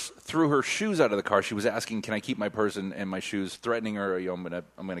purse, threw her shoes out of the car. She was asking, "Can I keep my purse and my shoes?" Threatening her, "I'm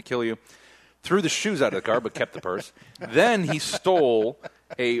gonna kill you." Threw the shoes out of the car, but kept the purse. Then he stole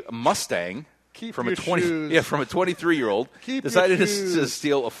a Mustang from a 23-year-old. Decided to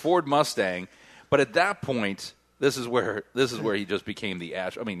steal a Ford Mustang, but at that point, this is where he just became the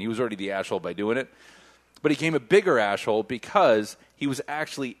ash. I mean, he was already the asshole by doing it, but he became a bigger asshole because he was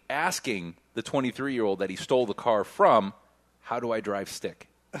actually asking the 23-year-old that he stole the car from, "How do I drive stick?"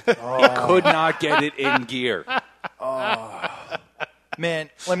 He could not get it in gear. Man,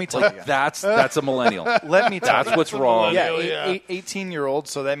 let me tell you. That's a millennial. Let me tell you. That's what's wrong. Yeah, 18-year-old,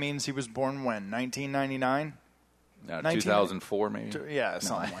 so that means he was born when? 1999? 2004, maybe? Yeah,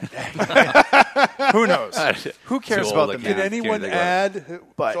 something like that. Who knows? Who cares about the math? Can anyone add?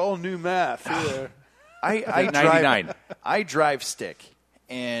 It's all new math here. I drive stick,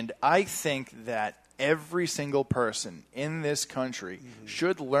 and I think that every single person in this country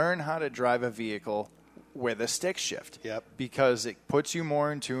should learn how to drive a vehicle with a stick shift. Yep. Because it puts you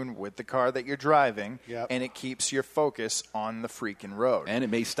more in tune with the car that you're driving, Yep. and it keeps your focus on the freaking road. And it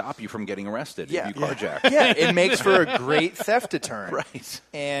may stop you from getting arrested if you carjack. Yeah, it makes for a great theft deterrent. Right.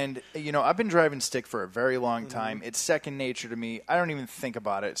 And, I've been driving stick for a very long time. It's second nature to me. I don't even think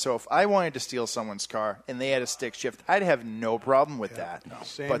about it. So if I wanted to steal someone's car and they had a stick shift, I'd have no problem with that. No.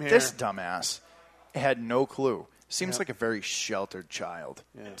 Same but here. this dumbass had no clue. Seems like a very sheltered child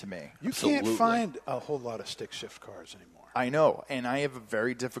to me. You can't find a whole lot of stick shift cars anymore. I know, and I have a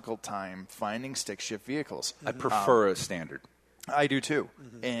very difficult time finding stick shift vehicles. I prefer a standard. I do too.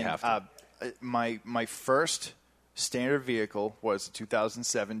 You have And to. my first standard vehicle was a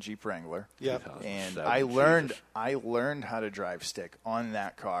 2007 Jeep Wrangler. Yep. And I learned how to drive stick on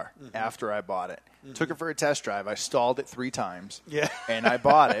that car after I bought it. Took it for a test drive. I stalled it 3 times. Yeah. And I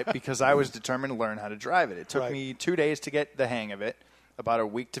bought it because I was determined to learn how to drive it. It took me 2 days to get the hang of it, about a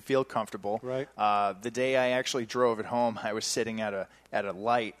week to feel comfortable. Right. The day I actually drove it home, I was sitting at a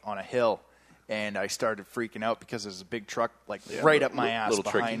light on a hill, and I started freaking out because there's a big truck right up my ass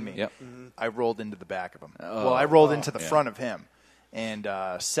behind me. Yep. I rolled into the back of him. I rolled into the front of him. And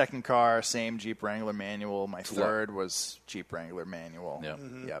second car, same Jeep Wrangler manual. My third was Jeep Wrangler manual. Yep.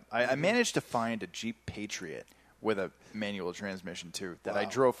 Yep. I managed to find a Jeep Patriot with a manual transmission, too, that I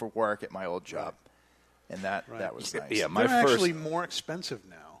drove for work at my old job. And that was nice. Yeah, they're actually more expensive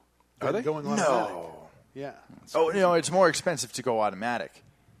now. Are they? Going automatic. No. Yeah. It's more expensive to go automatic.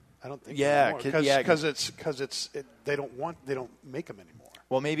 I don't think. Yeah, because they don't make them anymore.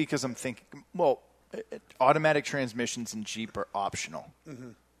 Well, maybe because I'm thinking. Well, automatic transmissions in Jeep are optional,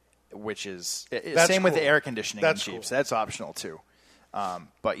 which is same with the air conditioning in Jeeps. Cool. That's optional too.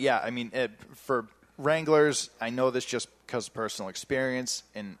 But yeah, I mean, for Wranglers, I know this just because of personal experience.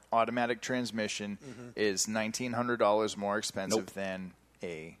 An automatic transmission is $1,900 more expensive than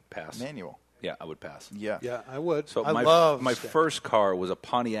a manual. Yeah, I would pass. Yeah, I would. So I love my stick. first car was a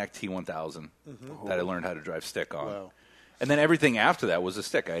Pontiac T1000 that I learned how to drive stick on. Wow. And then everything after that was a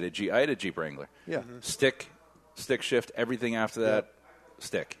stick. I had a Jeep Wrangler. Yeah. Stick shift, everything after that,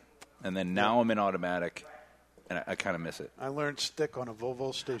 stick. And then now I'm in automatic, and I kind of miss it. I learned stick on a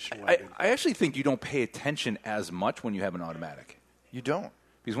Volvo station wagon. I actually think you don't pay attention as much when you have an automatic. You don't.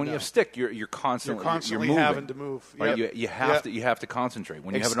 Because when you have stick, you're constantly moving. having to move. Right? You have to concentrate.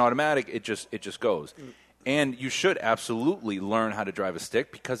 When you have an automatic, it just goes. And you should absolutely learn how to drive a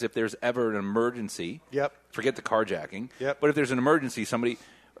stick, because if there's ever an emergency, forget the carjacking. But if there's an emergency, somebody,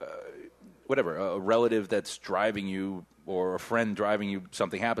 a relative that's driving you or a friend driving you,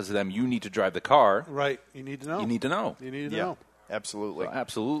 something happens to them, you need to drive the car. Right. You need to know. You need to know. Absolutely. So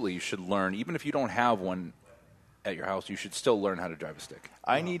absolutely, you should learn. Even if you don't have one at your house, you should still learn how to drive a stick.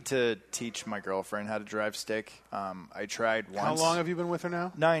 I need to teach my girlfriend how to drive stick. I tried once. How long have you been with her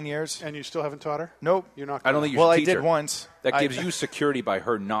now? 9 years. And you still haven't taught her? Nope. You're not. I don't think you should Well, teach I did her. once. That gives you security by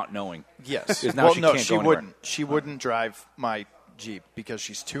her not knowing. Yes. Now Well, she no, can't she go anywhere. wouldn't. She wouldn't drive my Jeep because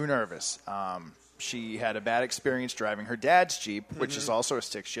she's too nervous. She had a bad experience driving her dad's Jeep, which is also a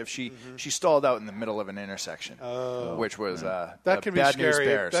stick shift. She stalled out in the middle of an intersection, which was that can bad be news scary.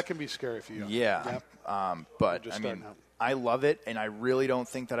 bears. That can be scary for you. Yeah. Yep. But Just I mean, starting out. I love it, and I really don't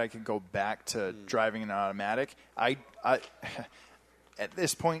think that I could go back to driving an automatic. I at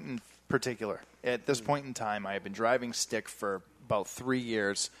this point in particular, at this point in time, I have been driving stick for about 3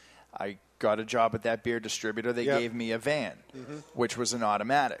 years. I got a job at that beer distributor. They gave me a van, which was an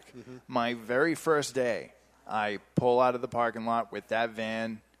automatic. My very first day, I pull out of the parking lot with that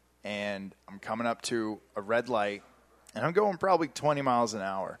van, and I'm coming up to a red light, and I'm going probably 20 miles an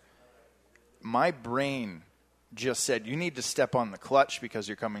hour. my brain just said, you need to step on the clutch because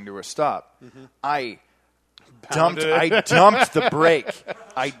you're coming to a stop. Mm-hmm. I dumped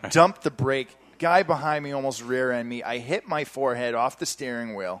the brake. Guy behind me almost rear-ended me. I hit my forehead off the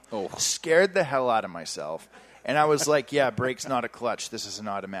steering wheel, scared the hell out of myself. And I was like, yeah, brake's not a clutch. This is an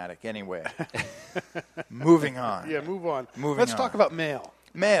automatic. Anyway, moving on. Yeah, move on. Let's talk about mail.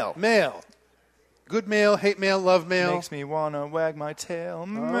 Mail. Good mail, hate mail, love mail. Makes me want to wag my tail.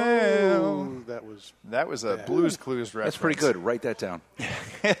 Mail. That was a Blues Clues reference. That's pretty good. Write that down.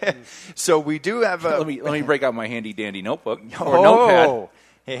 So we do have a... let me break out my handy-dandy notebook or notepad.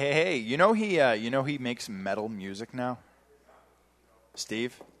 Hey. You know he makes metal music now?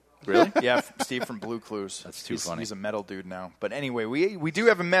 Steve? Really? Yeah, Steve from Blue Clues. That's too funny. He's a metal dude now. But anyway, we do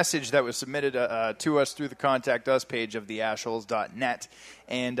have a message that was submitted to us through the Contact Us page of theashholes.net.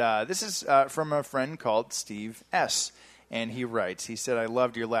 And this is from a friend called Steve S. And he writes, he said, I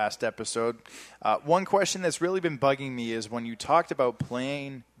loved your last episode. One question that's really been bugging me is when you talked about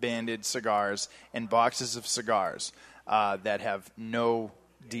plain banded cigars and boxes of cigars that have no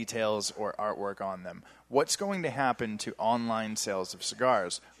details or artwork on them. What's going to happen to online sales of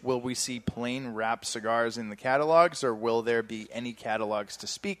cigars? Will we see plain wrapped cigars in the catalogs, or will there be any catalogs to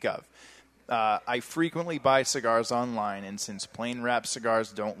speak of? I frequently buy cigars online, and since plain wrapped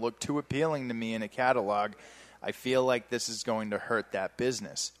cigars don't look too appealing to me in a catalog, I feel like this is going to hurt that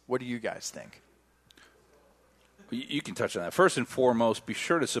business. What do you guys think? You can touch on that. First and foremost, be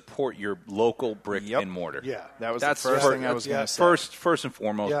sure to support your local brick and mortar. Yeah, that's the first thing I was going to say. First and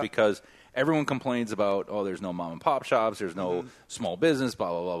foremost, because everyone complains about, there's no mom and pop shops, there's no small business, blah,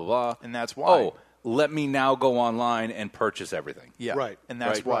 blah, blah, blah, blah. And that's why. Let me now go online and purchase everything. Yeah, right. And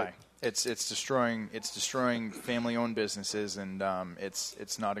that's why. Right. It's destroying family-owned businesses, and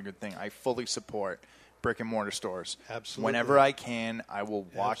it's not a good thing. I fully support brick and mortar stores. Absolutely. Whenever I can, I will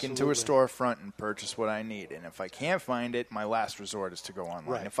walk into a storefront and purchase what I need. And if I can't find it, my last resort is to go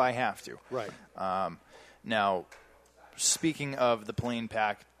online if I have to. Right. Now, speaking of the plain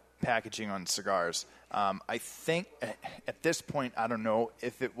packaging on cigars, I think at this point, I don't know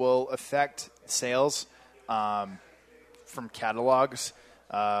if it will affect sales from catalogs.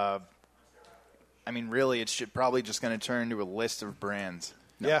 I mean, really, it's probably just going to turn into a list of brands.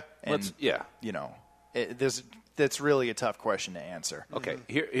 Yeah. And, you know, that's really a tough question to answer. Okay,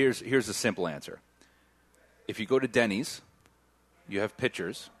 here's a simple answer. If you go to Denny's, you have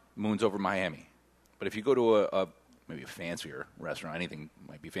pictures, Moons Over Miami. But if you go to maybe a fancier restaurant, anything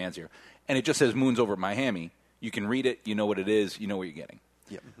might be fancier, and it just says Moons Over Miami, you can read it, you know what it is, you know what you're getting.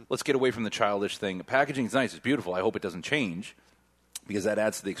 Yep. Let's get away from the childish thing. The packaging is nice, it's beautiful. I hope it doesn't change because that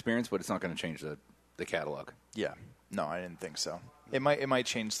adds to the experience, but it's not going to change the catalog. Yeah. No, I didn't think so. It might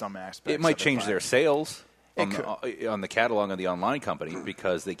change some aspects. It might change their sales on the catalog of the online company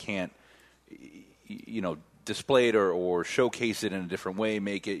because they can't, display it or showcase it in a different way,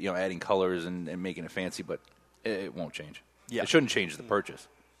 make it, adding colors and making it fancy, but it won't change. Yeah. It shouldn't change the purchase.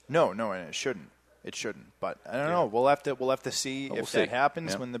 No, and it shouldn't. It shouldn't. But I don't know. We'll have to see if that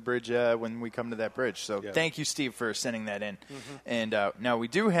happens when the bridge when we come to that bridge. So thank you, Steve, for sending that in. Mm-hmm. And now we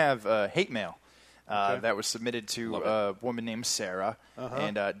do have hate mail. That was submitted to a woman named Sarah. Uh-huh.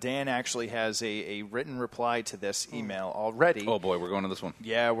 And Dan actually has a written reply to this email already. Oh, boy, we're going to this one.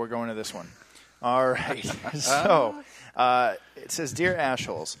 Yeah, we're going to this one. All right. So it says, Dear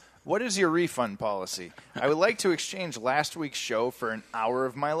Ashholes, what is your refund policy? I would like to exchange last week's show for an hour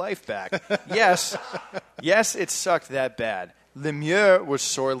of my life back. Yes, it sucked that bad. Lemieux was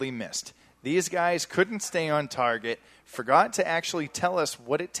sorely missed. These guys couldn't stay on target, forgot to actually tell us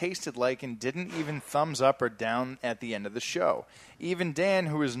what it tasted like, and didn't even thumbs up or down at the end of the show. Even Dan,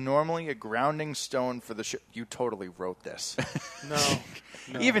 who is normally a grounding stone for the show... You totally wrote this.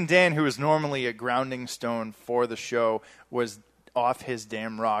 No. Even Dan, who is normally a grounding stone for the show, was off his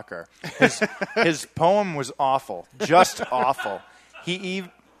damn rocker. His poem was awful. Just awful.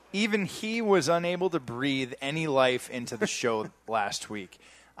 Even he was unable to breathe any life into the show last week.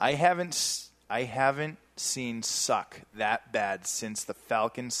 I haven't seen suck that bad since the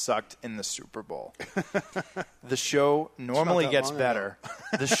Falcons sucked in the Super Bowl. The show normally gets better.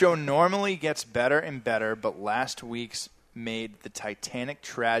 The show normally gets better and better, but last week's made the Titanic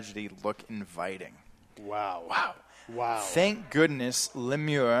tragedy look inviting. Wow. Thank goodness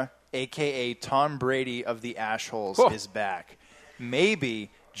Lemieux, a.k.a. Tom Brady of the Ashholes, is back.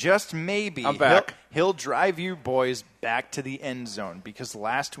 Maybe just maybe, I'm back. He'll drive you boys back to the end zone because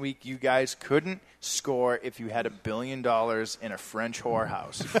last week you guys couldn't score if you had $1 billion in a French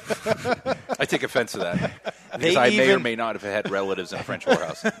whorehouse. I take offense to that because I may or may not have had relatives in a French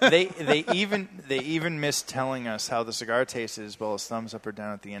whorehouse. They even missed telling us how the cigar tasted as well as thumbs up or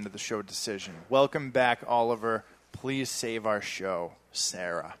down at the end of the show decision. Welcome back, Oliver. Please save our show,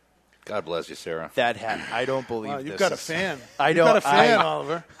 Sarah. God bless you, Sarah. That hat. I don't believe this. You've got a fan. You've got a fan,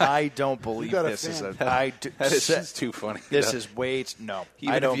 Oliver. I don't believe this is a. That is too funny. This is way no.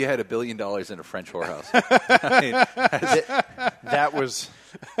 Even if you had $1 billion in a French whorehouse, that was.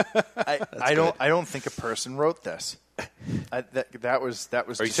 I don't think a person wrote this. That was.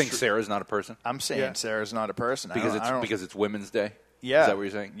 Are you saying Sarah's not a person? I'm saying Sarah's not a person because it's Women's Day. Yeah. Is that what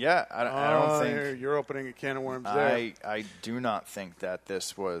you're saying? Yeah. I don't think you're opening a can of worms there. I do not think that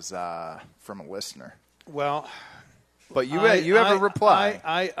this was from a listener. Well, but you have a reply.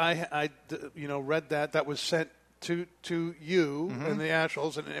 I read that. That was sent to you and the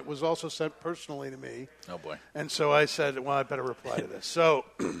Ashholes, and it was also sent personally to me. Oh boy! And so I said, well, I better reply to this. So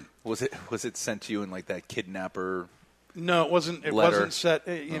was it sent to you in like that kidnapper? No, it wasn't. It letter. Wasn't set.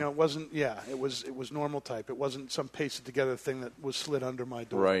 It wasn't. Yeah, it was normal type. It wasn't some pasted together thing that was slid under my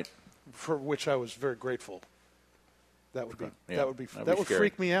door. Right. For which I was very grateful. That would be scary.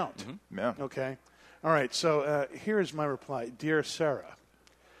 freak me out. Mm-hmm. Yeah. Okay. All right. So here is my reply, dear Sarah.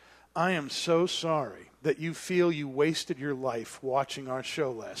 I am so sorry that you feel you wasted your life watching our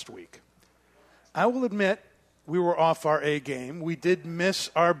show last week. I will admit. We were off our A game. We did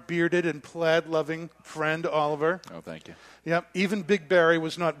miss our bearded and plaid-loving friend, Oliver. Oh, thank you. Yep. Even Big Barry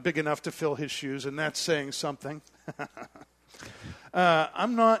was not big enough to fill his shoes, and that's saying something.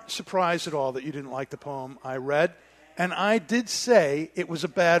 I'm not surprised at all that you didn't like the poem I read, and I did say it was a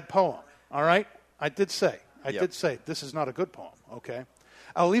bad poem, all right? I did say this is not a good poem, okay?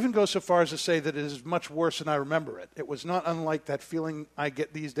 I'll even go so far as to say that it is much worse than I remember it. It was not unlike that feeling I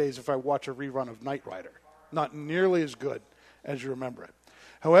get these days if I watch a rerun of Knight Rider. Not nearly as good as you remember it.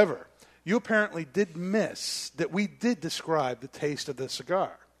 However, you apparently did miss that we did describe the taste of the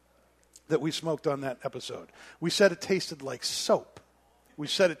cigar that we smoked on that episode. We said it tasted like soap. We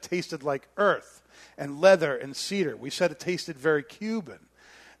said it tasted like earth and leather and cedar. We said it tasted very Cuban,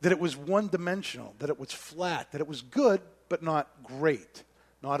 that it was one-dimensional, that it was flat, that it was good but not great,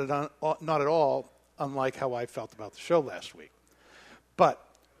 not at all unlike how I felt about the show last week. But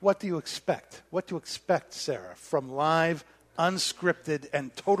what do you expect? What do you expect, Sarah, from live, unscripted,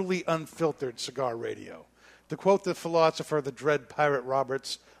 and totally unfiltered cigar radio? To quote the philosopher, the dread pirate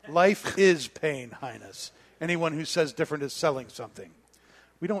Roberts, life is pain, Highness. Anyone who says different is selling something.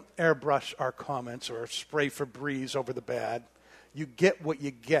 We don't airbrush our comments or spray Febreze over the bad. You get what you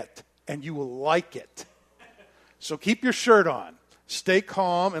get, and you will like it. So keep your shirt on. Stay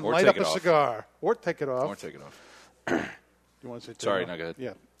calm and light up a cigar. Or take it off. You want to say Sorry, no, go ahead.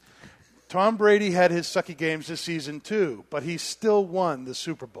 Yeah. Tom Brady had his sucky games this season too, but he still won the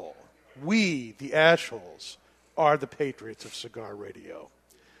Super Bowl. We, the Ashholes, are the Patriots of cigar radio.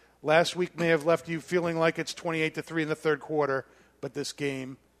 Last week may have left you feeling like it's 28-3 in the third quarter, but this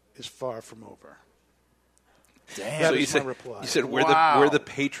game is far from over. Damn. That so is my reply. You said we're the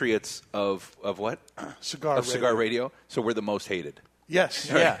Patriots of what? Cigar radio. So we're the most hated. Yes.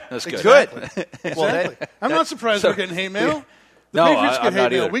 Yeah. That's good. Exactly. Well, exactly. I'm not surprised we're getting hate mail. The No, Patriots I'm get hate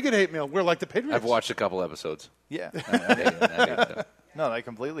not mail. either. We get hate mail. We're like the Patriots. I've watched a couple episodes. Yeah. I hate them. No, that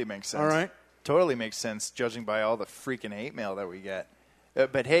completely makes sense. All right. Totally makes sense, judging by all the freaking hate mail that we get.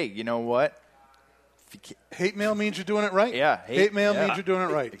 But hey, you know what? Hate mail means you're doing it right. Yeah. Hate mail means you're doing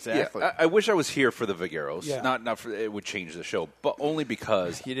it right. Exactly. Yeah, I wish I was here for the Vigueros. Yeah. Not for it would change the show, but only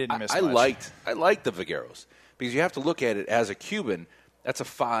because You didn't miss I much. liked the Vigueros because you have to look at it as a Cuban. That's a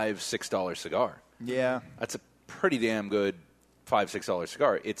 $5-6 cigar. Yeah. That's a pretty damn good $5-6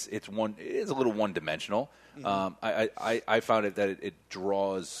 cigar. It's a little one dimensional. Mm-hmm. I found it that it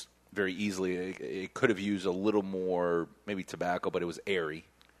draws very easily. It could have used a little more maybe tobacco, but it was airy.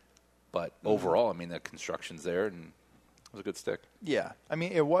 But overall, I mean, the construction's there, and it was a good stick. Yeah. I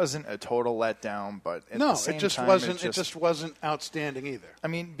mean, it wasn't a total letdown, but at No, the same it just time, wasn't. It just wasn't outstanding either. I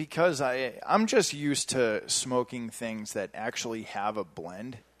mean, because I'm just used to smoking things that actually have a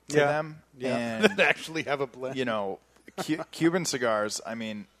blend to them. Yeah, And, that actually have a blend. you know, Cuban cigars, I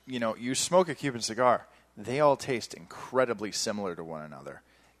mean, you know, you smoke a Cuban cigar, they all taste incredibly similar to one another.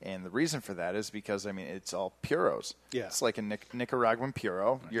 And the reason for that is because, I mean, it's all puros. Yeah. It's like a Nicaraguan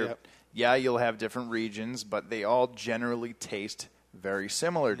puro. Yep. Yeah, you'll have different regions, but they all generally taste very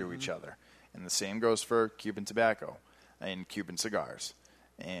similar to each other. And the same goes for Cuban tobacco and Cuban cigars.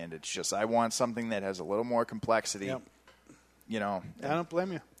 And it's just, I want something that has a little more complexity. Yep. know. I don't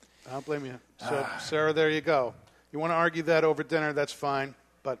blame you. So, Sarah, there you go. You want to argue that over dinner, that's fine.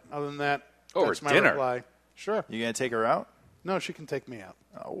 But other than that, that's my dinner? reply. Sure. You going to take her out? No, she can take me out.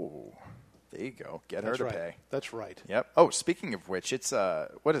 Oh, there you go. Get her to pay. That's right. Yep. Oh, speaking of which, it's,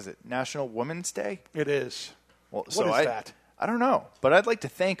 what is it, National Women's Day? It is. Well, What is that? I don't know, but I'd like to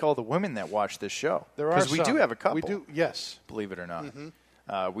thank all the women that watch this show. There are because we do some. have a couple. We do, yes. Believe it or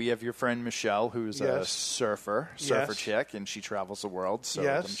not. We have your friend Michelle, who's a surfer chick, and she travels the world, so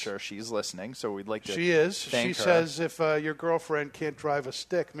I'm sure she's listening. So we'd like to She is. thank She her. says if your girlfriend can't drive a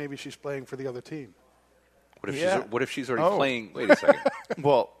stick, maybe she's playing for the other team. What if she's already playing? Wait a second.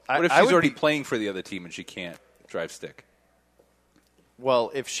 Well, what if she's already playing for the other team and she can't drive stick?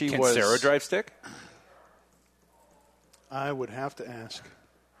 Well, if she Can was Sarah drive stick? I would have to ask.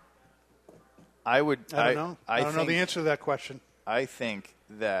 I would. I don't know. I don't know think- the answer to that question. I think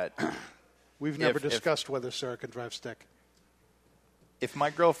that We've never discussed whether Sarah can drive stick. if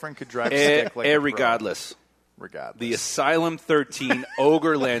my girlfriend could drive stick like a pro, regardless. The regardless. Asylum 13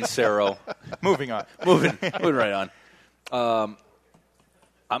 Ogre Lancero. Moving on. moving right on.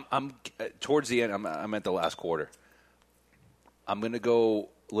 I'm towards the end. I'm at the last quarter. I'm going to go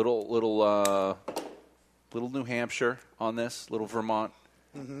little New Hampshire on this, little Vermont,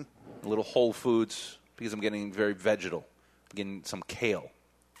 a little Whole Foods because I'm getting very vegetal. I'm getting some kale.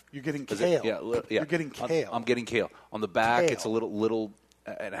 You're getting kale. Yeah. You're getting kale. I'm getting kale. On the back, Kale. it's a little,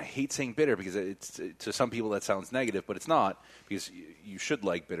 and I hate saying bitter because it's to some people that sounds negative, but it's not because you should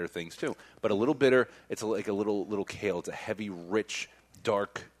like bitter things too. But a little bitter, it's like a little kale. It's a heavy, rich,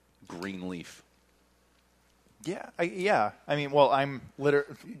 dark green leaf. Yeah. I mean, well, I'm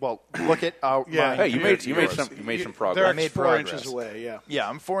Well, look at our. Yeah. Hey, you made yours. some progress. They're I made 4 progress. inches away, yeah. Yeah,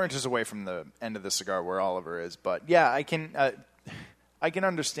 I'm 4 inches away from the end of the cigar where Oliver is, but yeah, I can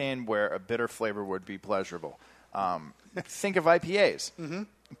understand where a bitter flavor would be pleasurable. Think of IPAs. Mm-hmm.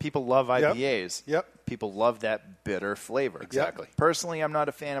 People love IPAs. Yep. People love that bitter flavor. Exactly. Personally, I'm not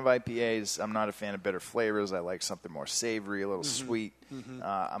a fan of IPAs. I'm not a fan of bitter flavors. I like something more savory, a little sweet.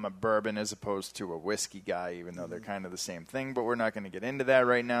 I'm a bourbon as opposed to a whiskey guy, even though they're kind of the same thing. But we're not going to get into that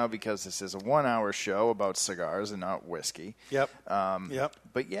right now because this is a 1-hour show about cigars and not whiskey. Yep.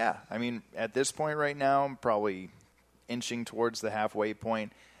 But yeah, I mean, at this point right now, I'm probably inching towards the halfway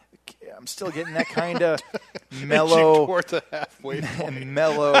point. I'm still getting that kind of mellow, toward the halfway point.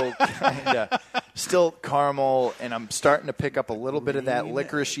 mellow kind of, still caramel, and I'm starting to pick up a little bit of that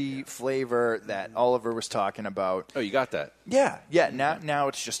licoricey flavor that Oliver was talking about. Oh, you got that? Yeah. Now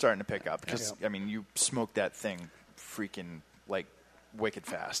it's just starting to pick up because I mean, you smoked that thing freaking like wicked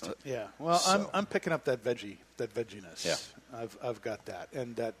fast. Yeah. Well, So. I'm picking up that vegginess. Yeah. I've got that,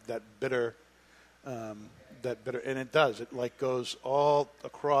 and that bitter. That bitter, and it does. It like goes all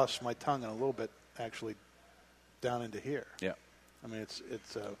across my tongue and a little bit actually down into here. Yeah. I mean,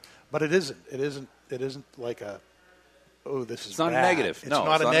 but it isn't. It isn't like a. Oh, this is. It's not bad. a negative. It's No,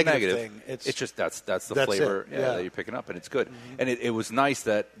 not it's a not negative thing. It's just that's the that's flavor it. Yeah. that you're picking up, and it's good. Mm-hmm. And it was nice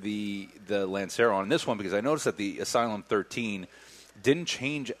that the Lancero on this one because I noticed that the Asylum 13 didn't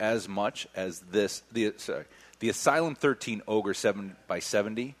change as much as this. The Asylum 13 Ogre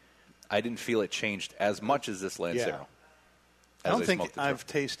 7x70. I didn't feel it changed as much as this Lancero. I don't think I've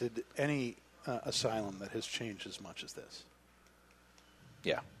tasted any Asylum that has changed as much as this.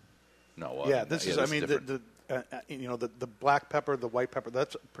 Yeah. No. This is. I mean, the black pepper, the white pepper.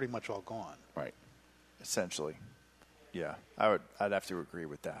 That's pretty much all gone. Right. Essentially, yeah, I'd have to agree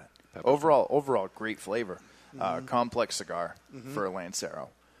with that. Overall, great flavor. Complex cigar for a Lancero.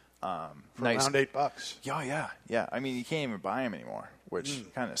 For nice. around $8. Yeah. I mean, you can't even buy them anymore, which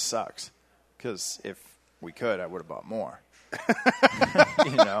kind of sucks. Because if we could, I would have bought more.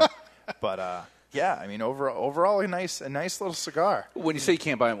 But yeah, I mean, overall, a nice little cigar. When you say you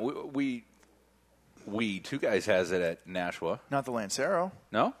can't buy them, we two guys has it at Nashua. Not the Lancero.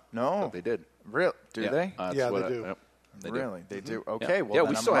 No. No, I thought they did. Real? Do they? They do. Yep, they do. Really? They do. Okay. Yeah. Well, yeah, then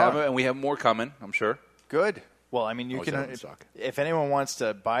we I'm still wrong. have it, and we have more coming. I'm sure. Good. Well, I mean, you Always have can. them stock. If anyone wants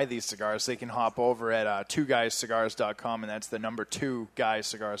to buy these cigars, they can hop over at 2guyscigars.com, and that's the number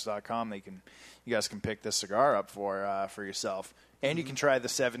 2guyscigars.com. You guys can pick this cigar up for yourself, and you can try the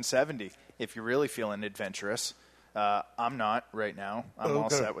 770 if you're really feeling adventurous. I'm not right now. I'm all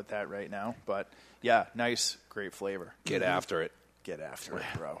set with that right now. But yeah, nice, great flavor. Get after it. Get after it,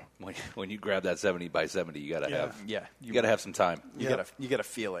 bro. When you grab that 70x70, you gotta have. Yeah, you gotta have some time. You gotta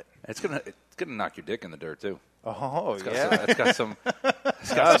feel it. It's gonna knock your dick in the dirt too. Oh, It's got some.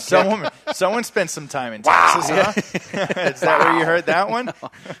 Someone spent some time in Texas, huh? Is that where you heard that one?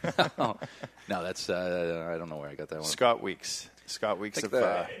 No, that's I don't know where I got that one. Scott Weeks of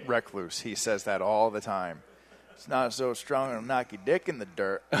Recluse. He says that all the time. It's not so strong it'll knock your dick in the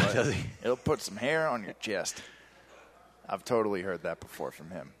dirt, but it'll put some hair on your chest. I've totally heard that before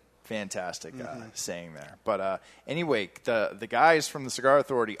from him. Fantastic saying there. But anyway, the guys from the Cigar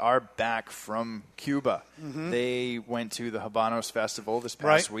Authority are back from Cuba. They went to the Habanos Festival this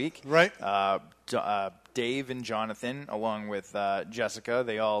past week. Right. Dave and Jonathan, along with Jessica,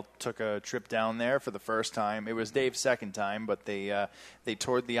 they all took a trip down there for the first time. It was Dave's second time, but they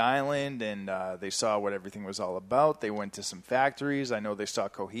toured the island and they saw what everything was all about. They went to some factories. I know they saw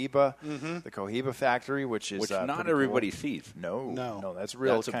Cohiba, the Cohiba factory, which not everybody sees. No, that's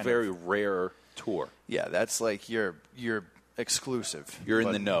real. That's a very rare tour. Yeah, that's like you're exclusive. You're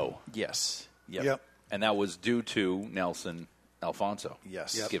in the know. Yes. Yep. And that was due to Nelson Alfonso.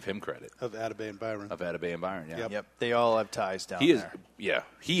 Yes. Give him credit. Of Atabey and Byron. Yeah. Yep. They all have ties down there.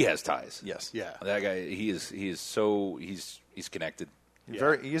 He has ties. Yes. Yeah. That guy, he's connected.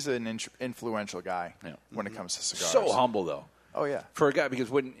 He's an influential guy when it comes to cigars. So humble though. Oh yeah. For a guy, because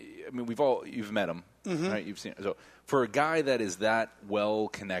you've met him, right? You've seen. So for a guy that is that well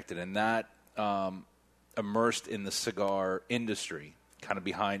connected and that immersed in the cigar industry, kind of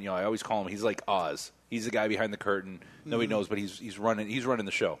behind, I always call him, he's like Oz. He's the guy behind the curtain. Nobody knows, but he's running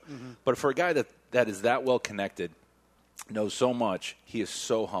the show. But for a guy that is that well connected, knows so much, he is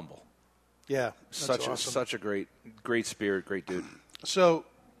so humble. Yeah, such a great spirit, great dude. So,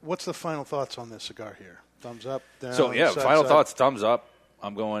 what's the final thoughts on this cigar here? Thumbs up, down? Final thoughts. Thumbs up.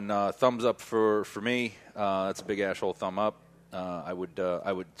 I'm going thumbs up for me. That's a big asshole thumb up. I would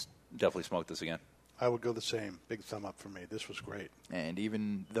definitely smoke this again. I would go the same. Big thumb up for me. This was great. And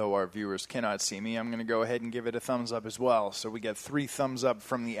even though our viewers cannot see me, I'm going to go ahead and give it a thumbs up as well. So we get 3 thumbs up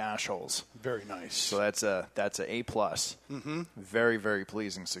from the Ashholes. Very nice. So that's a A+. Very, very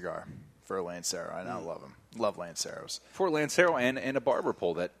pleasing cigar for a Lancero. I now love them. Love Lanceros. For a Lancero and a barber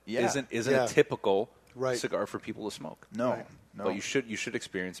pole that isn't a typical cigar for people to smoke. No. But you should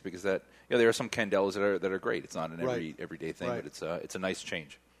experience, because that there are some candelas that are great. It's not an everyday thing, but it's a nice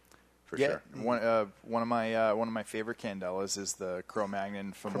change. For sure. One of my favorite candelas is the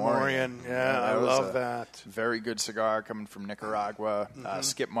Cro-Magnon Fomorian. Yeah, I love that. Very good cigar coming from Nicaragua.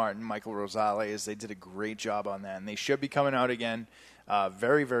 Skip Martin, Michael Rosales, they did a great job on that, and they should be coming out again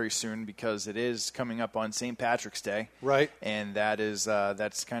very, very soon, because it is coming up on St. Patrick's Day. Right. And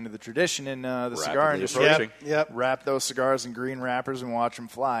that's kind of the tradition in the cigar industry. Yep. Wrap those cigars in green wrappers and watch them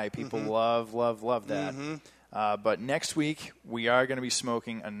fly. People love that. But next week, we are going to be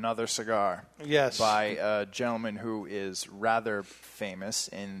smoking another cigar. Yes. By a gentleman who is rather famous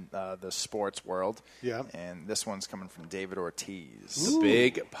in the sports world. Yeah. And this one's coming from David Ortiz. The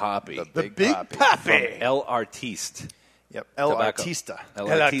Big Papi. The Big Papi. El Artiste. Yep. El Artista. El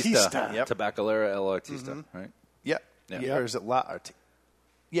Artista. Yep. Tabacalera El Artista, right? Yep. Yeah. Or is it La Artista?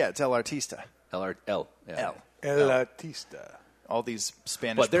 Yeah, it's El Artista. El. El Artista. All these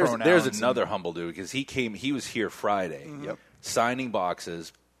Spanish pronouns. But there's another humble dude, because he was here Friday, signing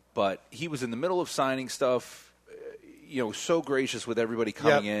boxes, but he was in the middle of signing stuff, so gracious with everybody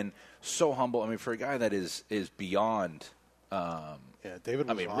coming in, so humble. I mean, for a guy that is beyond. David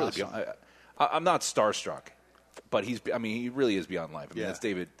was awesome. Really beyond. I'm not starstruck, but he really is beyond life. I mean, that's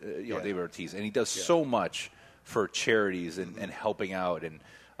David, David Ortiz, and he does so much for charities and helping out, and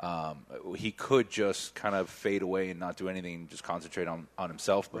he could just kind of fade away and not do anything and just concentrate on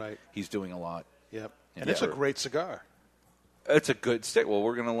himself, but he's doing a lot. Yep. And it's a great cigar. It's a good stick. Well,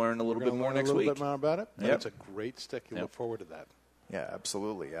 we're going to learn a little bit more next week. A little bit more about it. Yep. It's a great stick. You look forward to that. Yeah,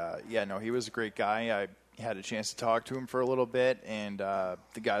 absolutely. He was a great guy. I had a chance to talk to him for a little bit, and the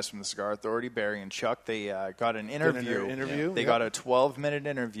guys from the Cigar Authority, Barry and Chuck, they got an interview. They got a 12-minute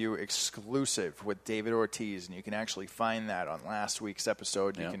interview exclusive with David Ortiz, and you can actually find that on last week's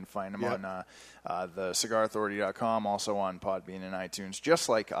episode. You can find them on the cigarauthority.com, also on Podbean and iTunes, just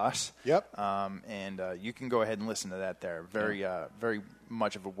like us. Yep. And you can go ahead and listen to that there. Very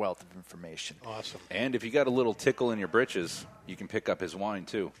much of a wealth of information. Awesome. And if you got a little tickle in your britches, you can pick up his wine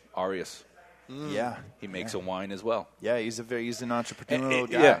too, Arias. Yeah, he makes a wine as well. Yeah, he's an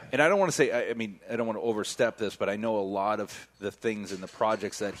entrepreneurial guy. Yeah, and I don't want to say. I don't want to overstep this, but I know a lot of the things and the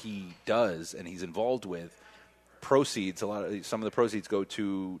projects that he does and he's involved with. Some of the proceeds go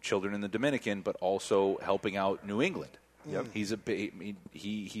to children in the Dominican, but also helping out New England. Yep. He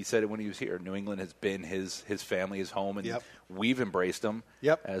said it when he was here. New England has been his family, his home, and we've embraced him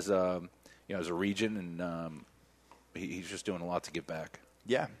as a region, and he's just doing a lot to give back.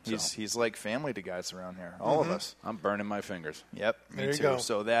 Yeah, he's like family to guys around here, all of us. I'm burning my fingers. Yep, me there you too. go.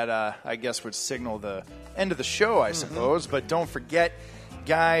 So that, I guess, would signal the end of the show, I suppose. But don't forget,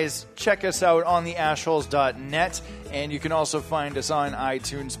 guys, check us out on the ashholes.net, and you can also find us on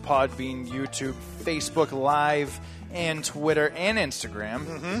iTunes, Podbean, YouTube, Facebook Live, and Twitter and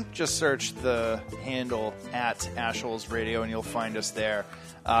Instagram. Just search the handle at Ashholes Radio, and you'll find us there.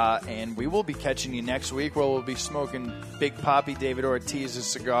 And we will be catching you next week, where we'll be smoking Big Papi David Ortiz's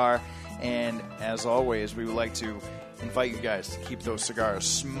cigar. And as always, we would like to invite you guys to keep those cigars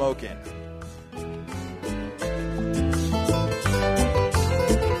smoking.